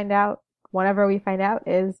we'll find out whenever we find out,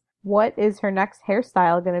 is what is her next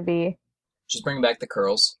hairstyle going to be? Just bring back the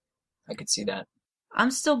curls. I could see that.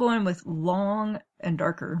 I'm still going with long and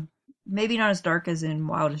darker. Maybe not as dark as in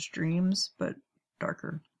Wildest Dreams, but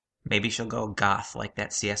darker. Maybe she'll go goth like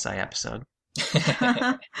that CSI episode.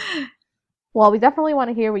 Well, we definitely want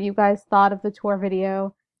to hear what you guys thought of the tour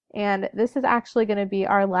video. And this is actually going to be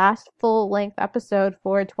our last full-length episode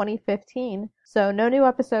for 2015. So no new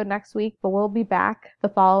episode next week, but we'll be back the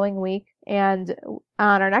following week. And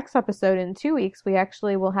on our next episode in 2 weeks, we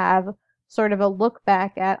actually will have sort of a look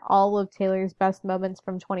back at all of Taylor's best moments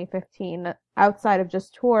from 2015, outside of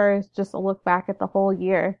just tours, just a look back at the whole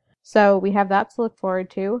year. So we have that to look forward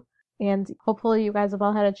to. And hopefully you guys have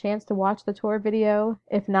all had a chance to watch the tour video.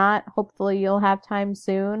 If not, hopefully you'll have time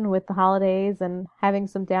soon with the holidays and having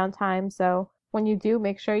some downtime. So when you do,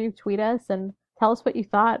 make sure you tweet us and tell us what you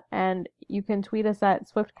thought. And you can tweet us at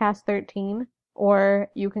Swiftcast13, or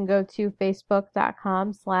you can go to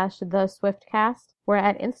facebook.com/theswiftcast. We're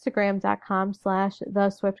at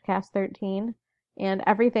instagram.com/theswiftcast13. And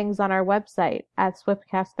everything's on our website at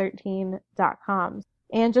swiftcast13.com.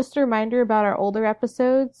 And just a reminder about our older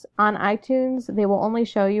episodes. On iTunes, they will only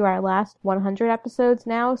show you our last 100 episodes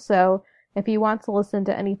now, so if you want to listen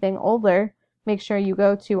to anything older, make sure you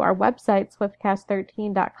go to our website,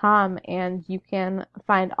 swiftcast13.com, and you can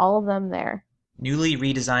find all of them there. Newly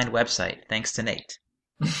redesigned website, thanks to Nate.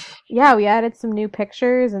 Yeah, we added some new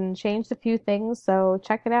pictures and changed a few things, so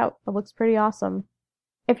check it out. It looks pretty awesome.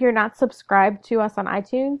 If you're not subscribed to us on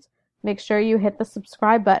iTunes, make sure you hit the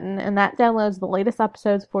subscribe button, and that downloads the latest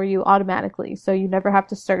episodes for you automatically, so you never have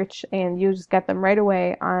to search, and you just get them right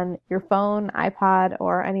away on your phone, iPod,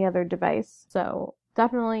 or any other device. So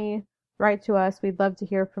definitely write to us. We'd love to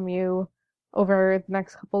hear from you over the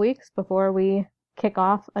next couple weeks before we kick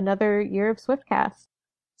off another year of Swiftcast.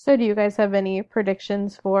 So do you guys have any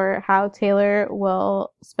predictions for how Taylor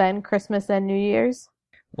will spend Christmas and New Year's?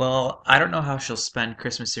 Well, I don't know how she'll spend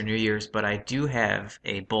Christmas or New Year's, but I do have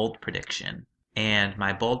a bold prediction. And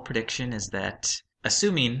my bold prediction is that,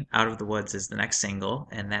 assuming Out of the Woods is the next single,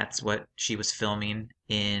 and that's what she was filming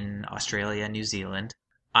in Australia and New Zealand,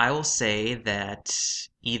 I will say that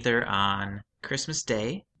either on Christmas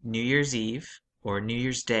Day, New Year's Eve, or New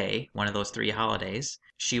Year's Day, one of those 3 holidays,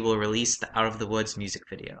 she will release the Out of the Woods music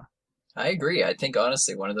video. I agree. I think,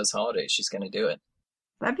 honestly, one of those holidays she's going to do it.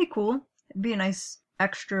 That'd be cool. It'd be a nice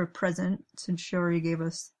extra present since she already gave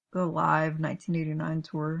us the live 1989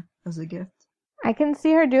 tour as a gift. I can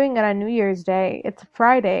see her doing it on New Year's Day. It's a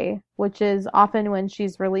Friday, which is often when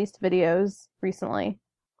she's released videos recently.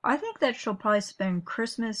 I think that she'll probably spend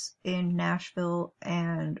Christmas in Nashville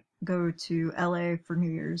and go to LA for New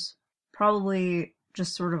Year's. Probably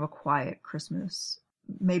just sort of a quiet Christmas.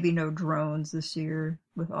 Maybe no drones this year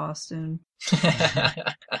with Austin.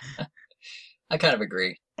 I kind of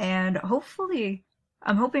agree. And hopefully,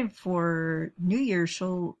 I'm hoping for New Year's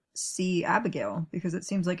she'll see Abigail, because it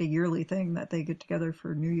seems like a yearly thing that they get together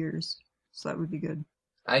for New Year's. So that would be good.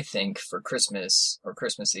 I think for Christmas or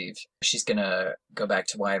Christmas Eve, she's going to go back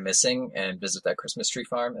to Why I'm Missing and visit that Christmas tree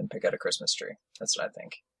farm and pick out a Christmas tree. That's what I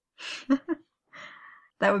think.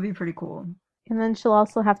 That would be pretty cool. And then she'll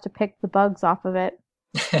also have to pick the bugs off of it.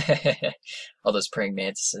 All those praying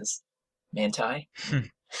mantises. Manti?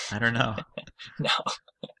 I don't know. No.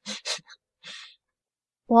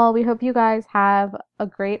 Well, we hope you guys have a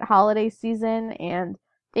great holiday season, and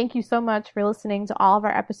thank you so much for listening to all of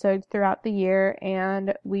our episodes throughout the year,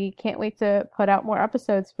 and we can't wait to put out more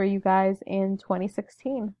episodes for you guys in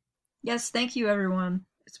 2016. Yes, thank you, everyone.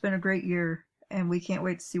 It's been a great year, and we can't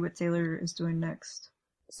wait to see what Taylor is doing next.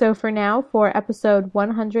 So for now, for episode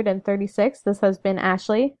 136, this has been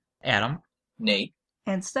Ashley, Adam, Nate.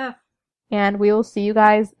 And Steph. and we will see you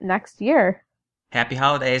guys next year. happy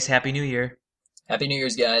holidays, happy New Year. Happy New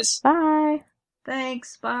Year's, guys. Bye!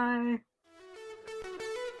 Thanks, bye.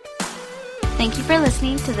 Thank you for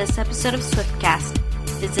listening to this episode of Swiftcast.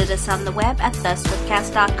 Visit us on the web at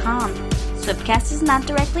theswiftcast.com. Swiftcast is not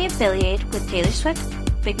directly affiliated with Taylor Swift,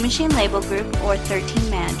 Big Machine Label Group, or 13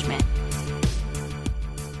 Management.